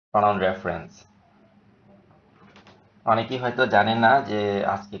Pronoun reference. অনেকেই হয়তো জানে না যে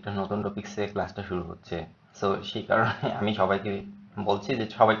আজকে একটা নতুন টপিকসে ক্লাসটা শুরু হচ্ছে। সো সেই কারণে আমি সবাইকে বলছি যে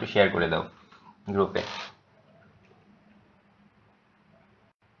সবাই একটু শেয়ার করে দাও গ্রুপে।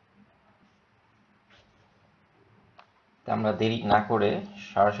 তা আমরা দেরি না করে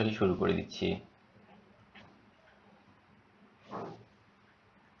সরাসরি শুরু করে দিচ্ছি।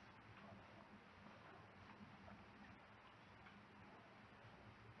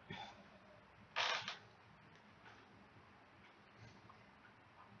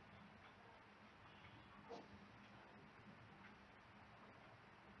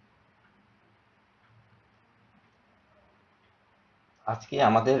 আজকে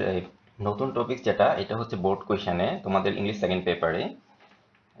আমাদের এই নতুন টপিক যেটা এটা হচ্ছে বোর্ড কোয়েশনে তোমাদের ইংলিশ সেকেন্ড পেপারে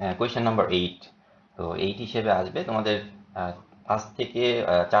কোয়েশ্চেন নাম্বার 8। তো 8 হিসেবে আসবে তোমাদের 5 থেকে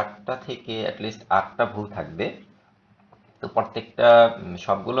 4টা থেকে অ্যাটলিস্ট 8টা ভুল থাকবে। তো প্রত্যেকটা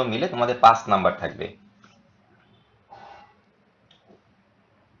সবগুলো মিলে তোমাদের 5 নাম্বার থাকবে।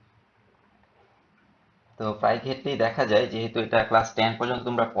 তো প্রায় ক্ষেত্রেই দেখা যায় যেহেতু এটা ক্লাস 10 পর্যন্ত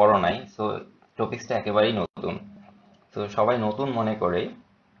তোমরা পড়ো নাই, সো টপিক্সটা একেবারেই নতুন। তো সবাই নতুন মনে করে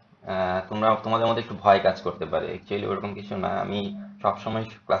তোমরা তোমাদের মধ্যে একটু ভয় কাজ করতে পারে। অ্যাকচুয়ালি ওরকম কিছু না। আমি সবসময়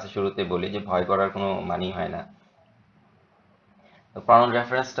ক্লাসের শুরুতে বলি যে ভয় করার কোনো মানেই হয় না। তো প্রনাউন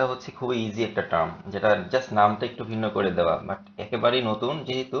রেফারেন্সটা হচ্ছে খুবই ইজি একটা টার্ম, যেটা জাস্ট নামটা একটু ভিন্ন করে দেওয়া, বাট একেবারেই নতুন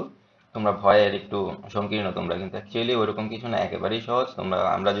যেহেতু তোমরা ভয়ের একটু সংকীর্ণ তোমরা, কিন্তু অ্যাকচুয়ালি ওরকম কিছু না, একেবারেই সহজ।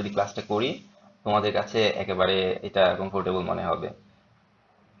 আমরা যদি ক্লাসটা করি তোমাদের কাছে একেবারে এটা কমফোর্টেবল মনে হবে।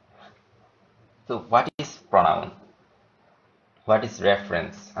 তো what is pronoun, what is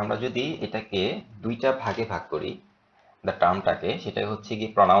reference, আমরা যদি এটাকে দুইটা ভাগে ভাগ করি দ্য টার্মটাকে, সেটা হচ্ছে কি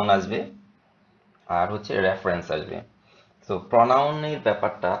প্রনাউন আসবে আর হচ্ছে রেফারেন্স আসবে। তো প্রনাউনের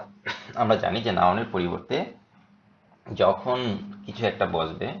ব্যাপারটা আমরা জানি যে নাউনের পরিবর্তে যখন কিছু একটা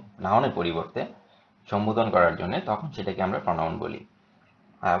বসবে নাউনের পরিবর্তে সম্বোধন করার জন্য, তখন সেটাকে আমরা প্রনাউন বলি।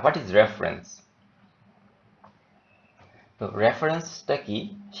 হোয়াট ইজ রেফারেন্স, তো রেফারেন্সটা কি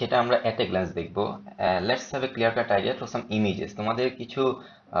সেটা আমরা এট এ গ্ল্যান্স দেখবো। Let's have a clear cut idea through some images. তোমাদের কিছু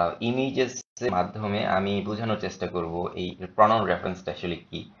ইমেজেস এর মাধ্যমে আমি বোঝানোর চেষ্টা করব এই প্রনাউন রেফারেন্সটা আসলে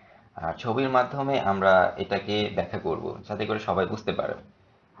কি। আর ছবির মাধ্যমে আমরা এটাকে ব্যাখ্যা করব যাতে করে সবাই বুঝতে পারে।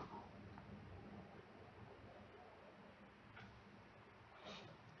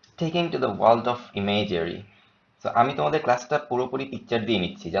 Taking to the world of imagery. তো আমি তোমাদের ক্লাসটা পুরোপুরি পিকচার দিয়ে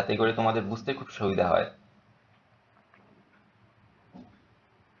নিচ্ছি যাতে করে তোমাদের বুঝতে খুব সুবিধা হয়।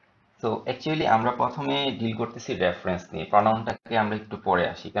 তো অ্যাকচুয়ালি আমরা প্রথমে ডিল করতেছি রেফারেন্স নিয়ে, প্রনাউনটাকে আমরা একটু পরে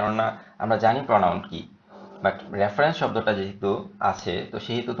আসি, কেননা আমরা জানি প্রনাউন কি, বাট রেফারেন্স শব্দটা যেহেতু আছে তো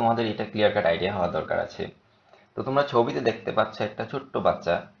সেহেতু তোমাদের এটা ক্লিয়ার কাট আইডিয়া হওয়া দরকার আছে। তো তোমরা ছবিতে দেখতে পাচ্ছ একটা ছোট্ট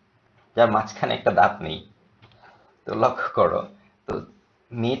বাচ্চা যার মাঝখানে একটা দাঁত নেই। তো লক্ষ্য করো, তো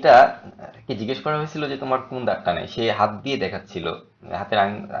মেয়েটা কে জিজ্ঞেস করা হয়েছিল যে তোমার কোন দাঁতটা নেই, সে হাত দিয়ে দেখাচ্ছিল, হাতের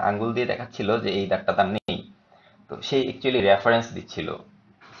আঙ্গুল দিয়ে দেখাচ্ছিল যে এই দাঁতটা তার নেই। তো সে অ্যাকচুয়ালি রেফারেন্স দিচ্ছিল।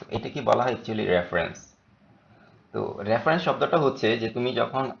 তো এটাকে বলা হয় অ্যাকচুয়ালি রেফারেন্স। তো রেফারেন্স শব্দটা হচ্ছে যে তুমি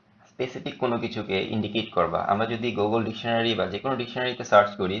যখন স্পেসিফিক কোনো কিছুকে ইন্ডিকেট করবা, আমরা যদি গুগল ডিকশনারি বা যে কোনো ডিকশনারিতে সার্চ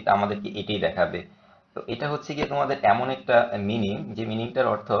করি তা আমাদেরকে এটাই দেখাবে। তো এটা হচ্ছে গিয়ে তোমাদের এমন একটা মিনিং, যে মিনিংটার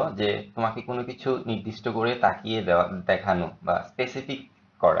অর্থ যে তোমাকে কোনো কিছু নির্দিষ্ট করে তাকিয়ে দেওয়া, দেখানো বা স্পেসিফিক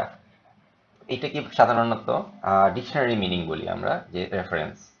করা। এটাকে সাধারণত ডিকশনারি মিনিং বলি আমরা, যে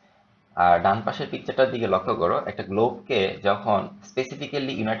রেফারেন্স। আর ডান পাশের পিকচারটার দিকে লক্ষ্য করো, একটা গ্লোবকে যখন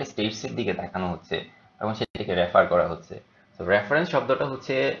স্পেসিফিক্যালি ইউনাইটেড স্টেটসের দিকে দেখানো হচ্ছে তখন সেটাকে রেফার করা হচ্ছে। তো রেফারেন্স শব্দটা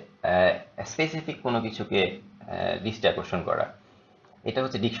হচ্ছে স্পেসিফিক কোনো কিছুকে দৃষ্টি আকর্ষণ করা। এটা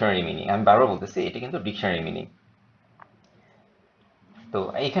হচ্ছে ডিকশনারি মিনিং, আমি বারবার বলতেছি এটা কিন্তু ডিকশনারি মিনিং। তো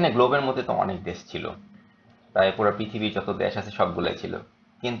এখানে গ্লোবের মধ্যে তো অনেক দেশ ছিল, প্রায় পুরো পৃথিবীর যত দেশ আছে সবগুলাই ছিল,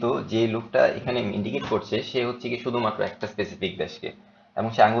 কিন্তু যে লোকটা এখানে ইন্ডিকেট করছে সে হচ্ছে কি শুধুমাত্র একটা স্পেসিফিক দেশকে, এবং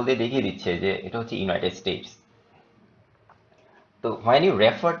সে আঙ্গুল দিয়ে দেখিয়ে দিচ্ছে যে এটা হচ্ছে ইউনাইটেড স্টেটস। তো when you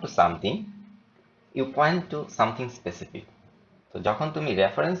refer to something you point to something specific। তো যখন তুমি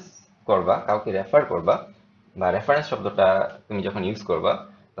রেফারেন্স করবা, কাউকে রেফার করবা বা রেফারেন্স শব্দটা তুমি যখন ইউজ করবা,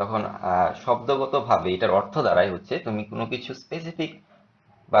 তখন শব্দগতভাবে এটার অর্থ দাঁড়ায় হচ্ছে তুমি কোনো কিছু স্পেসিফিক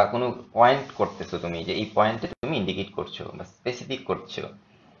বা কোনো পয়েন্ট করতেছো, তুমি যে এই পয়েন্টে তুমি ইন্ডিকেট করছো বা স্পেসিফিক করছো।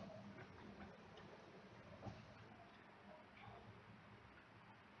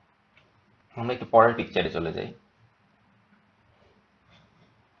 আমরা একটু পরের পিকচারে চলে যাই।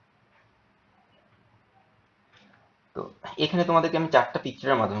 তো এখানে তোমাদেরকে আমি 4টা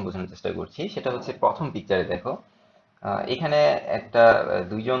পিকচারের মাধ্যমে বোঝানোর চেষ্টা করছি। সেটা হচ্ছে প্রথম পিকচারে দেখো, এখানে একটা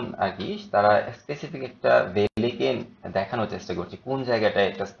দুইজন আর কি, তারা স্পেসিফিক একটা ভ্যালিকে দেখানোর চেষ্টা করছে, কোন জায়গাটায়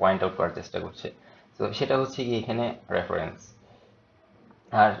একটা পয়েন্ট আউট করার চেষ্টা করছে। তো সেটা হচ্ছে কি এখানে রেফারেন্স।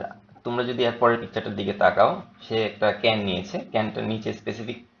 আর তোমরা যদি এর পরের পিকচারটার দিকে তাকাও, সে একটা ক্যান নিয়েছে, ক্যানটার নিচে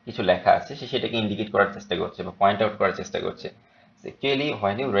স্পেসিফিক কিছু লেখা আছে, সে সেটাকে ইন্ডিকেট করার চেষ্টা করছে বা পয়েন্ট আউট করার চেষ্টা করছে। Actually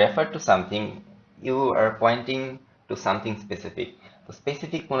when you refer to something you are pointing to something specific। তো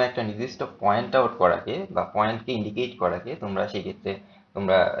স্পেসিফিক কোনো একটা নির্দিষ্ট পয়েন্ট আউট করাকে বা পয়েন্টকে ইন্ডিকেট করাকে তোমরা সেই ক্ষেত্রে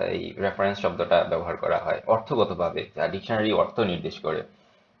তোমরা এই রেফারেন্স শব্দটা ব্যবহার করা হয় অর্থগতভাবে, যা ডিকশনারি অর্থ নির্দেশ করে।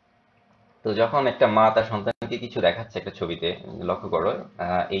 তো যখন একটা মা তার সন্তানকে কিছু দেখাচ্ছে একটা ছবিতে, লক্ষ্য করো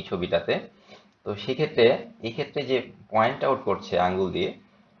এই ছবিটাতে, তো সেক্ষেত্রে এই ক্ষেত্রে যে পয়েন্ট আউট করছে আঙ্গুল দিয়ে,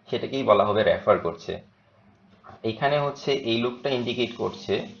 সেটাকেই বলা হবে রেফার করছে। এইখানে হচ্ছে এই লোকটা ইন্ডিকেট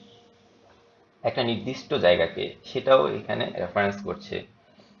করছে একটা নির্দিষ্ট জায়গাকে, সেটাও এখানে রেফারেন্স করছে।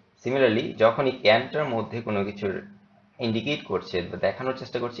 সিমিলারলি যখন এই ক্যানটার মধ্যে কোনো কিছুর ইন্ডিকেট করছে বা দেখানোর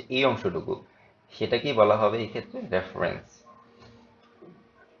চেষ্টা করছে এই অংশটুকু, সেটাকেই বলা হবে এই ক্ষেত্রে রেফারেন্স।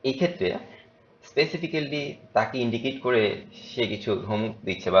 এই ক্ষেত্রে স্পেসিফিক্যালি তাকে ইন্ডিকেট করে সে কিছু ধমক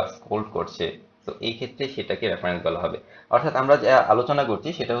দিচ্ছে বা স্কোল্ড করছে, তো এই ক্ষেত্রে সেটাকে রেফারেন্স বলা হবে। অর্থাৎ আমরা যা আলোচনা করছি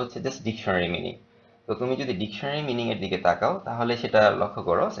সেটা হচ্ছে জাস্ট ডিকশনারি মিনিং। তো তুমি যদি ডিকশনারি মিনিং এর দিকে তাকাও, তাহলে সেটা লক্ষ্য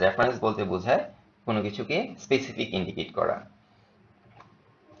করো, রেফারেন্স বলতে বোঝায় কোনো কিছুকে স্পেসিফিক ইন্ডিকেট করা।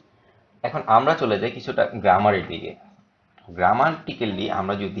 এখন আমরা চলে যাই কিছুটা গ্রামারের দিকে। গ্রামাটিক্যালি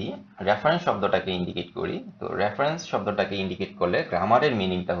আমরা যদি রেফারেন্স শব্দটাকে ইন্ডিকেট করি, তো রেফারেন্স শব্দটাকে ইন্ডিকেট করলে গ্রামারের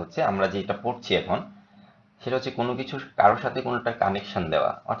মিনিংটা হচ্ছে, আমরা যেটা পড়ছি এখন, সেটা হচ্ছে কোনো কিছু কারোর সাথে কোনোটা কানেকশন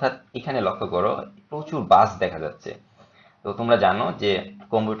দেওয়া। অর্থাৎ এখানে লক্ষ্য করো, প্রচুর বাস দেখা যাচ্ছে। তো তোমরা জানো যে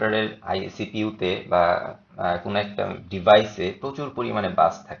কম্পিউটারের সিপিইউতে বা কোনো একটা ডিভাইসে প্রচুর পরিমাণে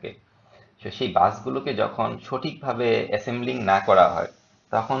বাস থাকে। তো সেই বাসগুলোকে যখন সঠিকভাবে অ্যাসেম্বলিং না করা হয়,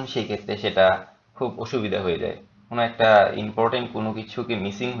 তখন সেই ক্ষেত্রে সেটা খুব অসুবিধা হয়ে যায়। কোনো একটা ইম্পর্টেন্ট কোনো কিছুকে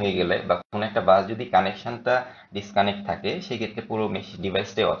মিসিং হয়ে গেলে বা কোনো একটা বাস যদি কানেকশনটা ডিসকানেক্ট থাকে, সেই ক্ষেত্রে পুরো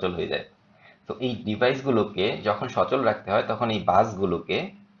ডিভাইসটাই অচল হয়ে যায়। তো এই ডিভাইসগুলোকে যখন সচল রাখতে হয়, তখন এই বাসগুলোকে,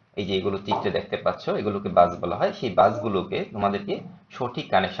 এই যে এগুলো চিত্রে দেখতে পাচ্ছ, এগুলোকে বাস বলা হয়, সেই বাসগুলোকে তোমাদেরকে সঠিক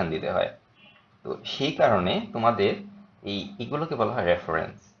কানেকশন দিতে হয়। তো সেই কারণে তোমাদের এগুলোকে বলা হয়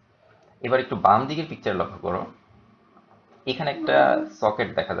রেফারেন্স। এবার একটু বাম দিকের পিকচার লক্ষ্য করো, এখানে একটা সকেট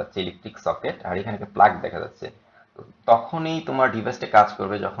দেখা যাচ্ছে, ইলেকট্রিক সকেট, আর এখানে একটা প্লাগ দেখা যাচ্ছে। তো তখনই তোমার ডিভাইসটা কাজ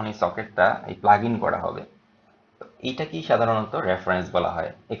করবে যখন এই সকেটটা এই প্লাগ ইন করা হবে। এইটাকেই সাধারণত রেফারেন্স বলা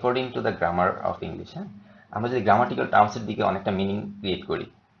হয় according to the grammar of English. হ্যাঁ, আমরা যদি গ্রামাটিক্যাল টার্মসের দিকে অনেকটা মিনিং ক্রিয়েট করি,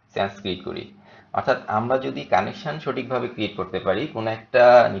 সেন্স ক্রিয়েট করি, অর্থাৎ আমরা যদি কানেকশন সঠিকভাবে ক্রিয়েট করতে পারি কোনো একটা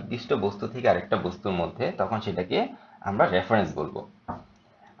নির্দিষ্ট বস্তু থেকে আরেকটা বস্তুর মধ্যে, তখন সেটাকে আমরা রেফারেন্স বলবো।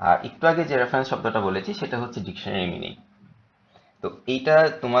 আর একটু আগে যে রেফারেন্স শব্দটা বলেছি সেটা হচ্ছে ডিকশনারি মিনিং। তো এইটা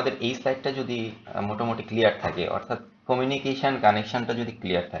তোমাদের এই স্লাইডটা যদি মোটামুটি ক্লিয়ার থাকে, অর্থাৎ কমিউনিকেশন কানেকশনটা যদি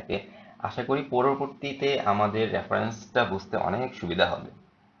ক্লিয়ার থাকে, আশা করি পরবর্তীতে আমাদের রেফারেন্সটা বুঝতে অনেক সুবিধা হবে।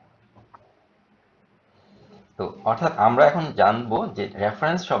 তো অর্থাৎ আমরা এখন জানবো যে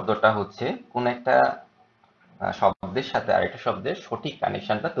রেফারেন্স শব্দটা হচ্ছে কোন একটা শব্দের সাথে আরেকটা শব্দের সঠিক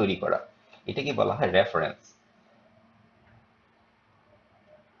কানেকশনটা তৈরি করা, এটাকে বলা হয় reference.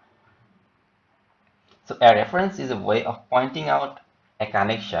 So a reference is a way of pointing out a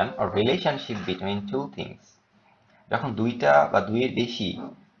connection or relationship between two things। যখন দুইটা বা দুইয়ের বেশি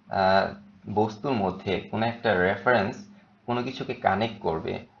আহ, বস্তুর মধ্যে কোনো একটা রেফারেন্স কোনো কিছুকে কানেক্ট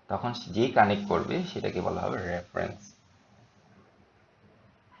করবে, তখন যেই কানেক্ট করবে সেটাকে বলা হবে রেফারেন্স।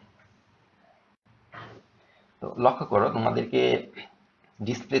 তো লক্ষ্য করো, তোমাদেরকে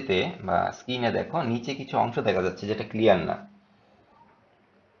ডিসপ্লেতে বা স্ক্রিনে দেখো, নিচে কিছু অংশ দেখা যাচ্ছে যেটা ক্লিয়ার না।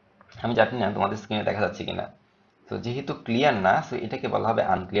 আমি জানি না তোমাদের স্ক্রিনে দেখা যাচ্ছে কিনা। তো যেহেতু ক্লিয়ার না, সো এটাকে বলা হবে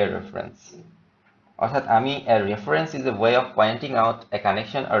আনক্লিয়ার রেফারেন্স। অর্থাৎ আমি a reference is a way of pointing out a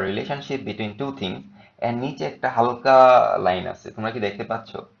connection or relationship between two things, এর নিচে একটা হালকা লাইন আছে, তোমরা কি দেখতে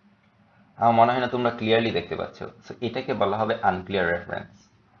পাচ্ছ? আমার মনে হয় না তোমরা ক্লিয়ারলি দেখতে পাচ্ছ। সো এটাকে বলা হবে আনক্লিয়ার রেফারেন্স।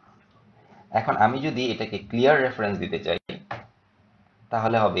 এখন আমি যদি এটাকে ক্লিয়ার রেফারেন্স দিতে চাই,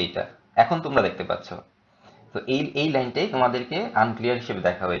 তাহলে হবে এটা। এখন তোমরা দেখতে পাচ্ছ। তো এই লাইনটাই তোমাদেরকে আনক্লিয়ার হিসেবে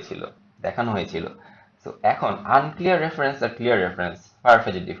দেখানো হয়েছিল। তো এখন আনক্লিয়ার রেফারেন্স আর clear reference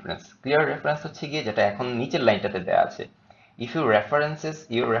perfect difference. Clear reference হচ্ছে গিয়ে যেটা এখন নিচের লাইনটাতে দেওয়া আছে, if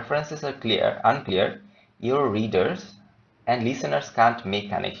your references are unclear, your readers and listeners can't make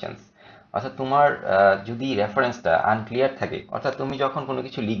connections। অর্থাৎ তোমার যদি রেফারেন্সটা আনক্লিয়ার থাকে, অর্থাৎ তুমি যখন কোনো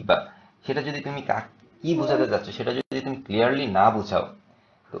কিছু লিখবা, সেটা যদি তুমি কি বোঝাতে চাচ্ছ সেটা যদি তুমি ক্লিয়ারলি না বুঝাও,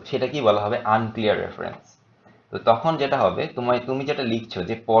 তো সেটাকেই বলা হবে আনক্লিয়ার রেফারেন্স। তো তখন যেটা হবে, তুমি যেটা লিখছো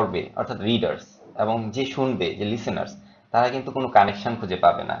যে পড়বে অর্থাৎ রিডার্স, এবং যে শুনবে যে লিসেনার্স, তারা কিন্তু কোনো কানেকশন খুঁজে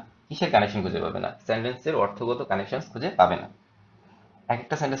পাবে না। কিসের কানেকশন খুঁজে পাবে না? সেন্টেন্সের অর্থগত কানেকশন খুঁজে পাবে না। এক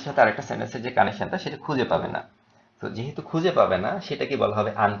একটা সেন্টেন্সের সাথে আরেকটা সেন্টেন্সের যে কানেকশনটা সেটা খুঁজে পাবে না। তো যেহেতু খুঁজে পাবে না, সেটাকে বলা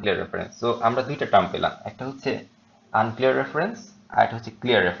হবে আনক্লিয়ার রেফারেন্স। তো আমরা দুইটা টার্ম পেলাম, একটা হচ্ছে আনক্লিয়ার রেফারেন্স, আর এটা হচ্ছে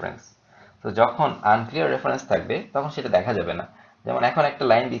ক্লিয়ার রেফারেন্স। তো যখন আনক্লিয়ার রেফারেন্স থাকবে তখন সেটা দেখা যাবে না। যেমন এখন একটা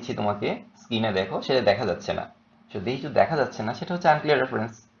লাইন দিচ্ছি তোমাকে, স্ক্রিনে দেখো, সেটা দেখা যাচ্ছে না। যেহেতু দেখা যাচ্ছে না, সেটা হচ্ছে আনক্লিয়ার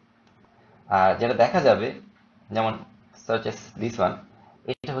রেফারেন্স। আর যেটা দেখা যাবে, যেমন সার্চ এস দিস ওয়ান,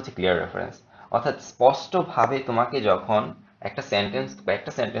 এটা হচ্ছে ক্লিয়ার রেফারেন্স। অর্থাৎ স্পষ্টভাবে তোমাকে যখন একটা সেন্টেন্স বা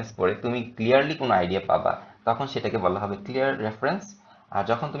একটা সেন্টেন্স পড়ে তুমি ক্লিয়ারলি কোনো আইডিয়া পাবা, তখন সেটাকে বলা হবে ক্লিয়ার রেফারেন্স। আর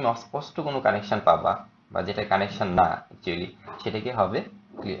যখন তুমি অস্পষ্ট কোনো কানেকশন পাবা, বা যেটা কানেকশন না অ্যাকচুয়ালি, সেটাকে হবে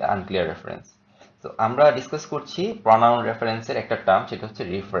আনক্লিয়ার রেফারেন্স। তো আমরা ডিসকাস করছি প্রনাউন রেফারেন্সের একটা টার্ম, সেটা হচ্ছে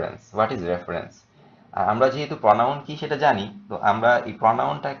রেফারেন্স। What is reference? আর আমরা যেহেতু প্রনাউন কি সেটা জানি, তো আমরা এই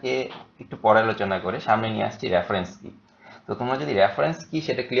প্রনাউনটাকে একটু পরে আলোচনা করে সামনে নিয়ে আসছি রেফারেন্স কি। তো তোমরা যদি রেফারেন্স কি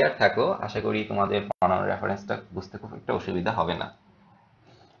সেটা ক্লিয়ার থাকো, আশা করি তোমাদের প্রনাউন রেফারেন্সটা বুঝতে খুব একটা অসুবিধা হবে না।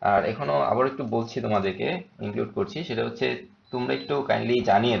 আর এখনো আবার একটু বলছি তোমাদেরকে, ইনক্লুড করছি, সেটা হচ্ছে তোমরা একটু কাইন্ডলি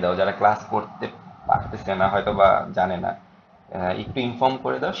জানিয়ে দাও যারা ক্লাস করতে পারতেছে না হয়তো বা জানে না, একটু ইনফর্ম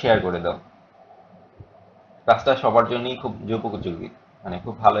করে দাও, শেয়ার করে দাও। ক্লাসটা সবার জন্যই খুব উপযোগী, মানে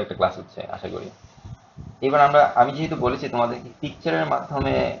খুব ভালো একটা ক্লাস হচ্ছে আশা করি। এবার আমি যেহেতু বলেছি তোমাদেরকে পিকচারের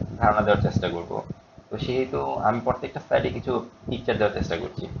মাধ্যমে ধারণা দেওয়ার চেষ্টা করব, তো সেহেতু আমি প্রত্যেকটা স্লাইডে কিছু পিকচার দেওয়ার চেষ্টা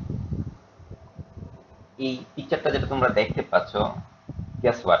করছি। এই পিকচারটা যেটা তোমরা দেখতে পাচ্ছ,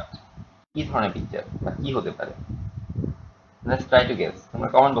 গেস হোয়াট, কি ধরনের পিকচার বা কি হতে পারে? লেটস ট্রাই টু গেস, তোমরা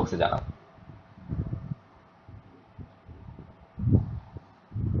কমেন্ট বক্সে জানাও।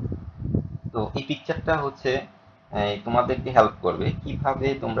 তো এই পিকচারটা হচ্ছে তোমাদেরকে হেল্প করবে কিভাবে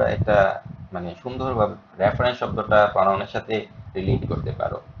তোমরা একটা মানে সুন্দরভাবে রেফারেন্স শব্দটা প্রনাউনের সাথে রিলেট করতে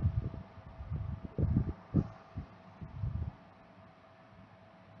পারো।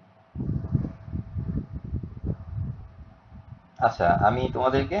 আচ্ছা, আমি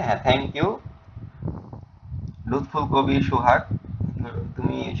তোমাদেরকে, হ্যাঁ, থ্যাংক ইউ লুৎফুল কবির সোহাগ,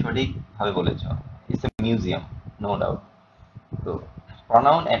 তুমি সঠিকভাবে বলেছ। It's a museum, no doubt. তো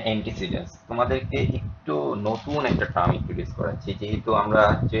প্রনাউন অ্যান্ড অ্যান্টিসিডেন্টস তোমাদেরকে একটু নতুন একটা টার্ম ইন্ট্রোডিউস করাচ্ছি, যেহেতু আমরা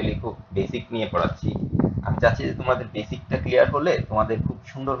অ্যাকচুয়ালি খুব বেসিক নিয়ে পড়াচ্ছি। আমি চাচ্ছি যে তোমাদের বেসিকটা ক্লিয়ার হলে তোমাদের খুব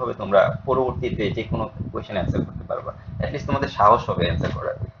সুন্দরভাবে তোমরা পরবর্তীতে যে কোনো কোয়েশ্চেন অ্যান্সার করতে পারবা। অ্যাটলিস্ট তোমাদের সাহস হবে অ্যান্সার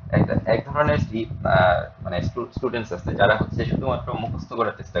করার। এক ধরনের মানে স্টুডেন্টস আছে যারা হচ্ছে শুধুমাত্র মুখস্থ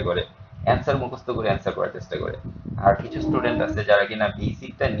করার চেষ্টা করে, অ্যান্সার মুখস্থ করে অ্যান্সার করার চেষ্টা করে। আর কিছু স্টুডেন্ট আছে যারা কিনা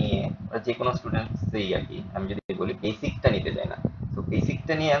বেসিকটা নিয়ে, যে কোনো স্টুডেন্টসই আর কি, আমি যদি বলি বেসিকটা নিতে চায় না। তো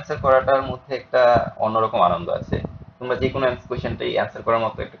বেসিকটা নিয়ে অ্যান্সার করাটার মধ্যে একটা অন্যরকম আনন্দ আছে। তোমরা যে কোনো কোয়েশ্চেনটাই অ্যান্সার করার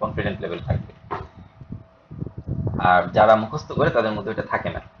মতো একটা কনফিডেন্ট লেভেল থাকবে। আর যারা মুখস্থ করে তাদের মধ্যে এটা থাকে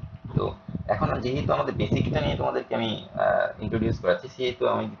না। তো এখন যেহেতু আমাদের বেসিকটা নিয়ে তোমাদেরকে আমি ইন্ট্রোডিউস করাচ্ছি, সেহেতু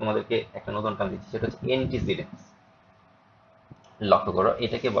আমি তোমাদেরকে একটা নতুন টার্ম দিচ্ছি, সেটা হচ্ছে অ্যান্টিসিডেন্টস। লক্ষ্য করো,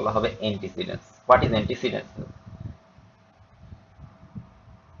 এটাকে বলা হবে অ্যান্টিসিডেন্টস। What is অ্যান্টিসিডেন্টস?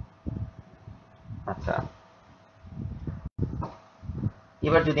 আচ্ছা,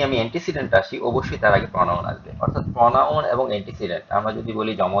 এবার যদি আমি অ্যান্টিসিডেন্ট আসি, অবশ্যই তার আগে প্রনাউন আসবে। অর্থাৎ প্রনাউন এবং অ্যান্টিসিডেন্ট আমরা যদি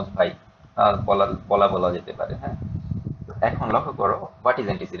বলি যমজ ভাই, বলা বলা বলা যেতে পারে, হ্যাঁ। এখন লক্ষ্য করো, what is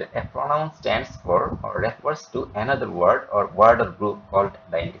antecedent? A pronoun stands for or refers to another word or group called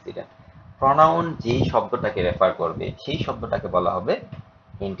the antecedent. Pronoun যেই শব্দটাকে রেফার করবে সেই শব্দটাকে বলা হবে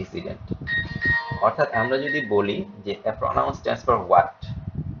অ্যান্টিসিডেন্ট। অর্থাৎ আমরা যদি বলি যে এ প্রনাউন স্ট্যান্ডস ফর হোয়াট,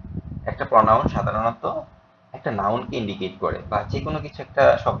 একটা প্রনাউন সাধারণত একটা নাউনকে ইন্ডিকেট করে বা যে কোনো কিছু একটা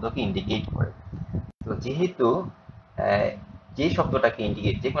শব্দকে ইন্ডিকেট করে। তো যেহেতু আহ, যে শব্দটাকে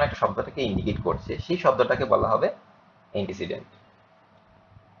ইন্ডিকেট, যে কোনো একটা শব্দটাকে ইন্ডিকেট করছে, সেই শব্দটাকে বলা হবে antecedent.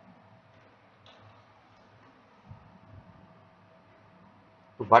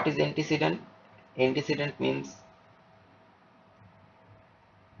 What is antecedent? Antecedent means,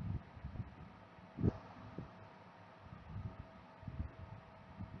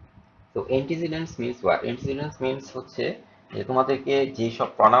 তো antecedents means what? Antecedents means হচ্ছে যে তোমাদেরকে যে সব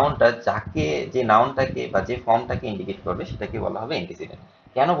প্রনাউনটা যাকে, যে নাউনটাকে বা যে ফর্মটাকে ইন্ডিকেট করবে সেটাকে বলা হবে অ্যান্টিসিডেন্ট।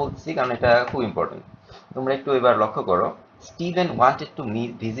 কেন বলছি? কারণ এটা খুব ইম্পর্টেন্ট। তোমরা একটু এবার লক্ষ্য করো, Steven wanted to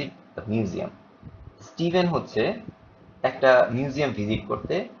visit the museum. Steven হচ্ছে একটা মিউজিয়াম ভিজিট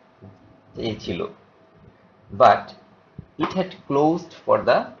করতে চেয়েছিল, but it had closed for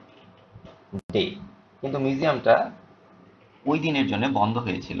the day. কিন্তু মিউজিয়ামটা ওই দিনের জন্য বন্ধ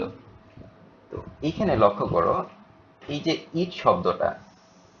হয়েছিল। তো এইখানে লক্ষ্য করো, এই যে ইট শব্দটা,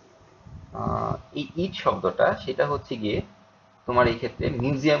 এই ইট শব্দটা সেটা হচ্ছে গিয়ে তোমার এই ক্ষেত্রে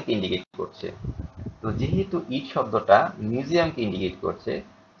মিউজিয়ামকে ইন্ডিকেট করছে। তো যেহেতু ইট শব্দটা মিউজিয়ামকে ইন্ডিকেট করছে,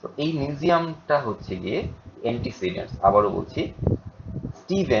 তো এই মিউজিয়ামটা হচ্ছে গিয়ে অ্যান্টিসিডেন্টস। আবারও বলছি,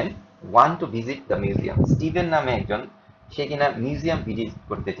 Steven want to visit the museum. Steven নামে একজন, সে কিনা মিউজিয়াম ভিজিট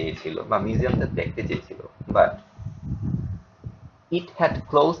করতে চেয়েছিল বা মিউজিয়ামটা দেখতে চেয়েছিল, but it had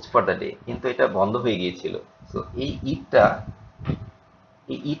closed for the day, কিন্তু এটা বন্ধ হয়ে গিয়েছিল। সো এই ইটটা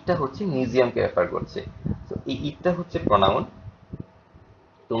এই ইটটা হচ্ছে মিউজিয়ামকে রেফার করছে। তো এই ইটটা হচ্ছে প্রনাউন।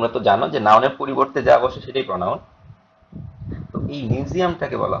 তোমরা তো জানো যে নাউনের পরিবর্তে যা বসে সেটাই প্রনাউন। তো এই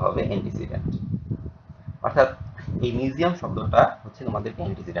মিউজিয়ামটাকে বলা হবে অ্যান্টিসিডেন্ট। অর্থাৎ এই মিউজিয়াম শব্দটা হচ্ছে তোমাদেরকে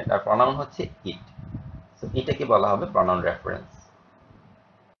অ্যান্টিসিডেন্ট, আর প্রনাউন হচ্ছে ইট। তো এটাকে বলা হবে প্রনাউন রেফারেন্স।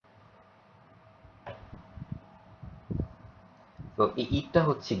 তো এই ইটটা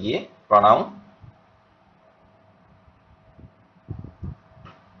হচ্ছে গিয়ে প্রনাউন,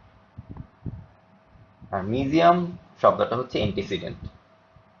 আর মিউজিয়াম শব্দটা হচ্ছে অ্যান্টিসিডেন্ট।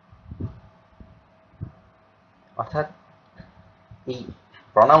 অর্থাৎ এই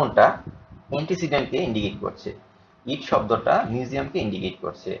প্রনাউনটা অ্যান্টিসিডেন্টকে ইন্ডিকেট করছে, ইট শব্দটা মিউজিয়ামকে ইন্ডিকেট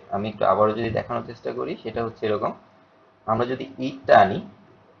করছে। আমি একটু আবারও যদি দেখানোর চেষ্টা করি, সেটা হচ্ছে এরকম। আমরা যদি ইটটা আনি,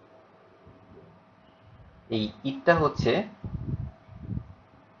 এই ইটটা হচ্ছে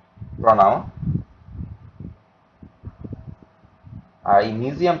প্রনাউন, আর এই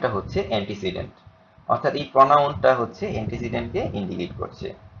মিউজিয়ামটা হচ্ছে অ্যান্টিসিডেন্ট। অর্থাৎ এই প্রনাউনটা হচ্ছে অ্যান্টিসিডেন্টকে ইন্ডিকেট করছে।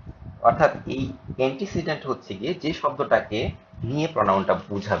 অর্থাৎ এই অ্যান্টিসিডেন্ট হচ্ছে গিয়ে যে শব্দটাকে নিয়ে প্রনাউনটা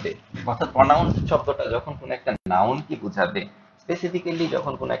বুঝাবে। অর্থাৎ প্রনাউন শব্দটা যখন কোনো একটা নাউনকে বুঝাবে, স্পেসিফিক্যালি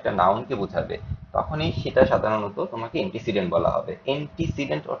যখন কোনো একটা নাউনকে বুঝাবে, তখনই সেটা সাধারণত তোমাকে অ্যান্টিসিডেন্ট বলা হবে।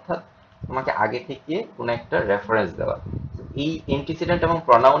 অ্যান্টিসিডেন্ট অর্থাৎ তোমাকে আগে থেকে কোনো একটা রেফারেন্স দেওয়া। এই অ্যান্টিসিডেন্ট এবং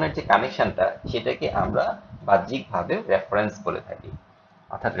প্রনাউনের যে কানেকশনটা, সেটাকে আমরা বাহ্যিকভাবে রেফারেন্স বলে থাকি।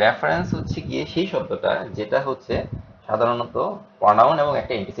 অর্থাৎ রেফারেন্স হচ্ছে গিয়ে সেই শব্দটা যেটা হচ্ছে সাধারণত প্রনাউন এবং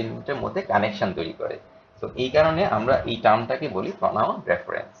একটা অ্যান্টিসিডেন্টের মধ্যে কানেকশন তৈরি করে। তো এই কারণে আমরা এই টার্মটাকে বলি প্রনাউন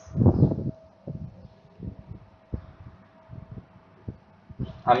রেফারেন্স।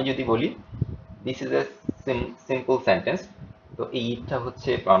 আমি যদি বলি this is a simple sentence, তো এই ইটটা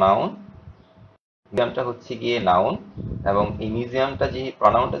হচ্ছে প্রনাউন, মিউজিয়ামটা হচ্ছে গিয়ে নাউন, এবং এই মিউজিয়ামটা যে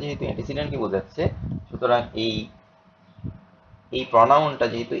প্রনাউনটা যেহেতু অ্যান্টিসিডেন্টকে বোঝাচ্ছে, সুতরাং এই এই প্রনাউনটা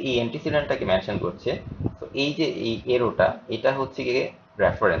যেহেতু এই অ্যান্টিসিডেন্টটাকে মেনশন করছে, তো এই যে এই এরোটা, এটা হচ্ছে গিয়ে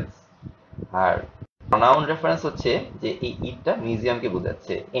রেফারেন্স। আর প্রনাউন রেফারেন্স হচ্ছে যে এই ইটটা মিউজিয়ামকে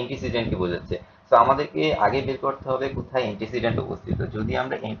বোঝাচ্ছে, অ্যান্টিসিডেন্টকে বোঝাচ্ছে। তো আমাদেরকে আগে বের করতে হবে কোথায় অ্যান্টিসিডেন্ট অবস্থিত। যদি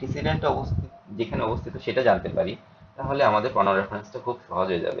আমরা অ্যান্টিসিডেন্ট অবস্থিত যেখানে অবস্থিত সেটা জানতে পারি, তাহলে আমাদের প্রনাউন রেফারেন্সটা খুব সহজ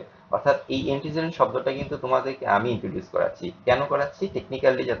হয়ে যাবে। অর্থাৎ এই অ্যান্টিসিডেন্ট শব্দটা কিন্তু তোমাদেরকে আমি ইন্ট্রোডিউস করাচ্ছি। কেন করাচ্ছি?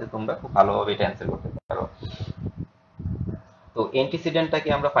 টেকনিক্যালি যাতে তোমরা খুব ভালোভাবে এটা অ্যান্সার করতে পারো। তো অ্যান্টিসিডেন্টটাকে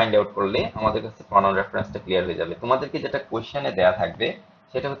আমরা ফাইন্ড আউট করলে আমাদের কাছে প্রনাউন রেফারেন্সটা ক্লিয়ার হয়ে যাবে। তোমাদেরকে যেটা কোয়েশ্চেনে দেয়া থাকবে,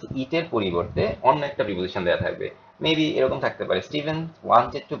 সেটা হচ্ছে ইটের পরিবর্তে অন্য একটা প্রিপোজিশন দেয়া থাকবে। মেবি এরকম থাকতে পারে, Steven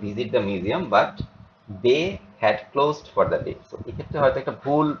wanted to visit the museum but they had closed for the day. তো এক্ষেত্রে হয়তো একটা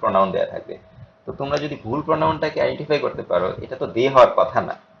ভুল প্রনাউন দেয়া থাকবে। তো তোমরা যদি ভুল প্রনাউনটাকে আইডেন্টিফাই করতে পারো, এটা তো দে হওয়ার কথা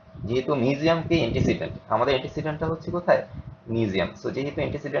না। যেহেতু মিউজিয়ামকে অ্যান্টিসিডেন্ট, আমাদের অ্যান্টিসিডেন্টটা হচ্ছে কোথায়? মিউজিয়াম। সো যেহেতু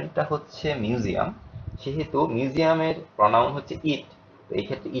অ্যান্টিসিডেন্টটা হচ্ছে মিউজিয়াম, সেহেতু মিউজিয়ামের প্রনাউন হচ্ছে ইট। তো এই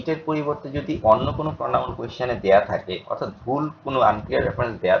ক্ষেত্রে ইটের পরিবর্তে যদি অন্য কোনো প্রনাউন কোয়েশ্চেনে দেয়া থাকে, অর্থাৎ ভুল কোনো আনক্লিয়ার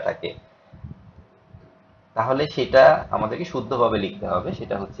রেফারেন্স দেয়া থাকে, তাহলে সেটা আমাদেরকে শুদ্ধভাবে লিখতে হবে,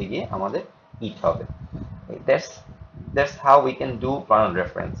 সেটা হচ্ছে গিয়ে আমাদের ইট হবে। That's that's how we can do pronoun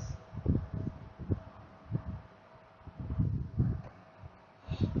reference.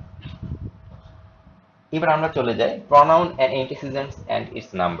 এবার আমরা চলে যাই pronoun and অ্যান্টিসিডেন্টস and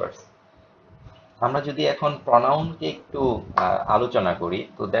it's numbers. আমরা যদি এখন প্রনাউনকে একটু আলোচনা করি,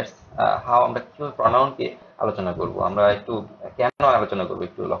 তো দ্যাটস হাউ আমরা কিভাবে প্রনাউনকে আলোচনা করব, আমরা একটু কেন আলোচনা করব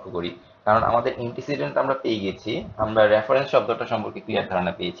একটু লক্ষ্য করি। কারণ আমাদের অ্যান্টিসিডেন্ট আমরা পেয়ে গেছি, আমরা রেফারেন্স শব্দটা সম্পর্কে ক্লিয়ার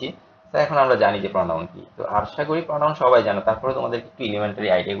ধারণা পেয়েছি। তো এখন আমরা জানি যে প্রনাউন কি। তো আশা করি প্রনাউন সবাই জানো, তারপরে তোমাদের একটু এলিমেন্টারি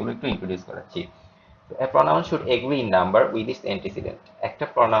আইডিয়াগুলো একটু ইন্ট্রোডিউস করাচ্ছি। তো এ pronoun should agri in number with its antecedent. একটা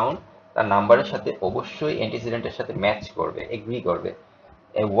প্রনাউন তার নাম্বারের সাথে অবশ্যই অ্যান্টিসিডেন্টের সাথে ম্যাচ করবে, এগ্রি করবে।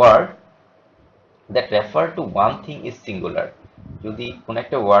 A word that refer to one thing is singular. যদি কোনো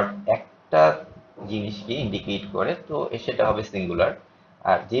একটা ওয়ার্ড একটা জিনিসকে ইন্ডিকেট করে, তো সেটা হবে সিঙ্গুলার।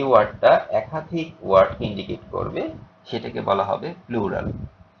 আর যে ওয়ার্ডটা একাধিক ওয়ার্ডকে ইন্ডিকেট করবে, সেটাকে বলা হবে প্লুরাল।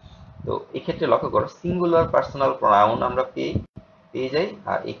 তো এক্ষেত্রে লক্ষ্য করো, সিঙ্গুলার পার্সোনাল প্রোনাউন আমরা পেয়ে যাই,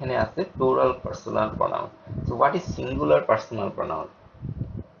 আর এখানে আছে plural personal pronoun. So what is singular personal pronoun?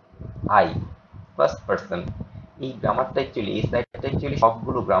 I, first person. এই গ্রামারটা অ্যাকচুয়ালি, এই সাইডটা অ্যাকচুয়ালি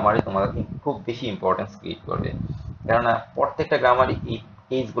সবগুলো গ্রামারে তোমাদের খুব বেশি ইম্পর্টেন্স ক্রিয়েট করবে। কেননা প্রত্যেকটা গ্রামারই এই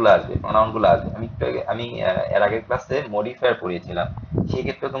কেসগুলো আসবে, প্রনাউনগুলো আসবে। আমি এর আগের ক্লাসে মডিফায়ার পড়িয়েছিলাম,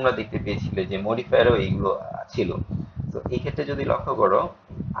 সেক্ষেত্রে তোমরা দেখতে পেয়েছিলে যে মডিফায়ারও এইগুলো ছিল। তো এই ক্ষেত্রে যদি লক্ষ্য করো,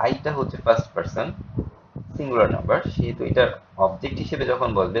 আইটা হচ্ছে ফার্স্ট পার্সন সিঙ্গুলার নাম্বার, সেহেতু এটার অবজেক্ট হিসেবে যখন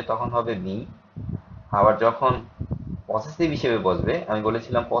বলবে তখন হবে মি। আবার যখন পসেসিভ হিসেবে বসবে, আমি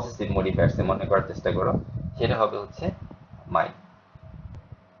বলেছিলাম পসেসিভ মডিফায়ার্সে মনে করার চেষ্টা করো, সেটা হবে হচ্ছে মাই।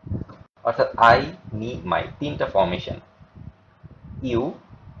 অর্থাৎ আই, মি, মাই, তিনটা ফর্মেশন। ইউ,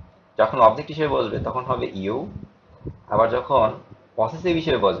 যখন অবজেক্ট হিসেবে বসবে তখন হবে ইউ, আবার যখন পসেসিভ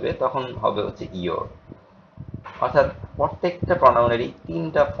হিসেবে বসবে তখন হবে হচ্ছে ইয়োর। অর্থাৎ প্রত্যেকটা প্রনাউনেরই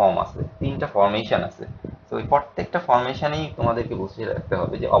তিনটা ফর্ম আছে, তিনটা ফরমেশন আছে। তো ওই প্রত্যেকটা ফরমেশনেই তোমাদেরকে বুঝে রাখতে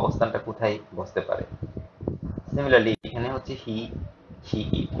হবে যে অবস্থানটা কোথায় বসতে পারে। সিমিলারলি এখানে হচ্ছে হি, শি,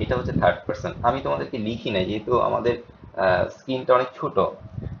 ইট, এটা হচ্ছে থার্ড পারসন। আমি তোমাদেরকে লিখি নাই যেহেতু আমাদের স্ক্রিনটা অনেক ছোট।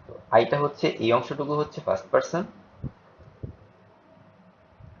 আইটা হচ্ছে এই অংশটুকু হচ্ছে ফার্স্ট পারসন,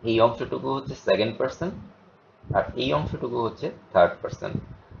 এই অংশটুকু হচ্ছে সেকেন্ড পারসন, আর এই অংশটুকু হচ্ছে থার্ড পারসন।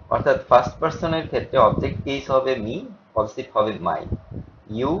 অর্থাৎ ফার্স্ট পারসনের ক্ষেত্রে অবজেক্ট কেস হবে মি, পজিটিভ হবে মাই।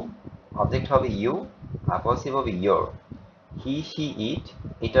 ইউ, অবজেক্ট হবে ইউ, আর পজিটিভ হবে ইয়োর। হি, শি, ইট,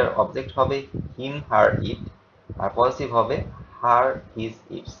 এটার অবজেক্ট হবে হিম, হার, ইট, আর পজিটিভ হবে হার, হিজ,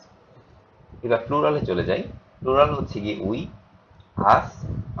 ইটস। এবার প্লুরালে চলে যাই। প্লুরাল হচ্ছে কি উই, আস,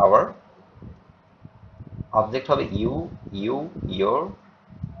 আওয়ার, অবজেক্ট হবে you, you, your,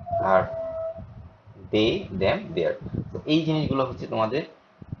 R they, them, দেয়ার। তো এই জিনিসগুলো হচ্ছে তোমাদের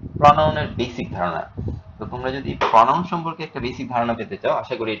প্রনাউনের বেসিক ধারণা। তো তোমরা যদি প্রনাউন সম্পর্কে একটা বেসিক ধারণা পেতে চাও,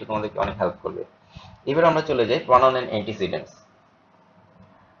 আশা করি এটা তোমাদেরকে অনেক হেল্প করবে। এবার আমরা চলে যাই প্রনাউন এন্ড অ্যান্টিসিডেন্টস।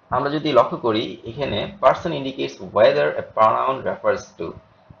 আমরা যদি লক্ষ্য করি এখানে person indicates weather A pronoun refers to.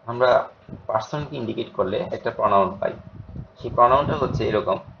 আমরা পার্সনকে ইন্ডিকেট করলে একটা প্রনাউন পাই। সেই প্রনাউনটা হচ্ছে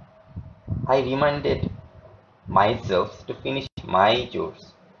এরকম: I reminded myself to finish my চোরস।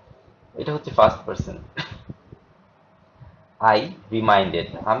 এটা হচ্ছে ফার্স্ট পার্সন। আই রিমাইন্ডেড,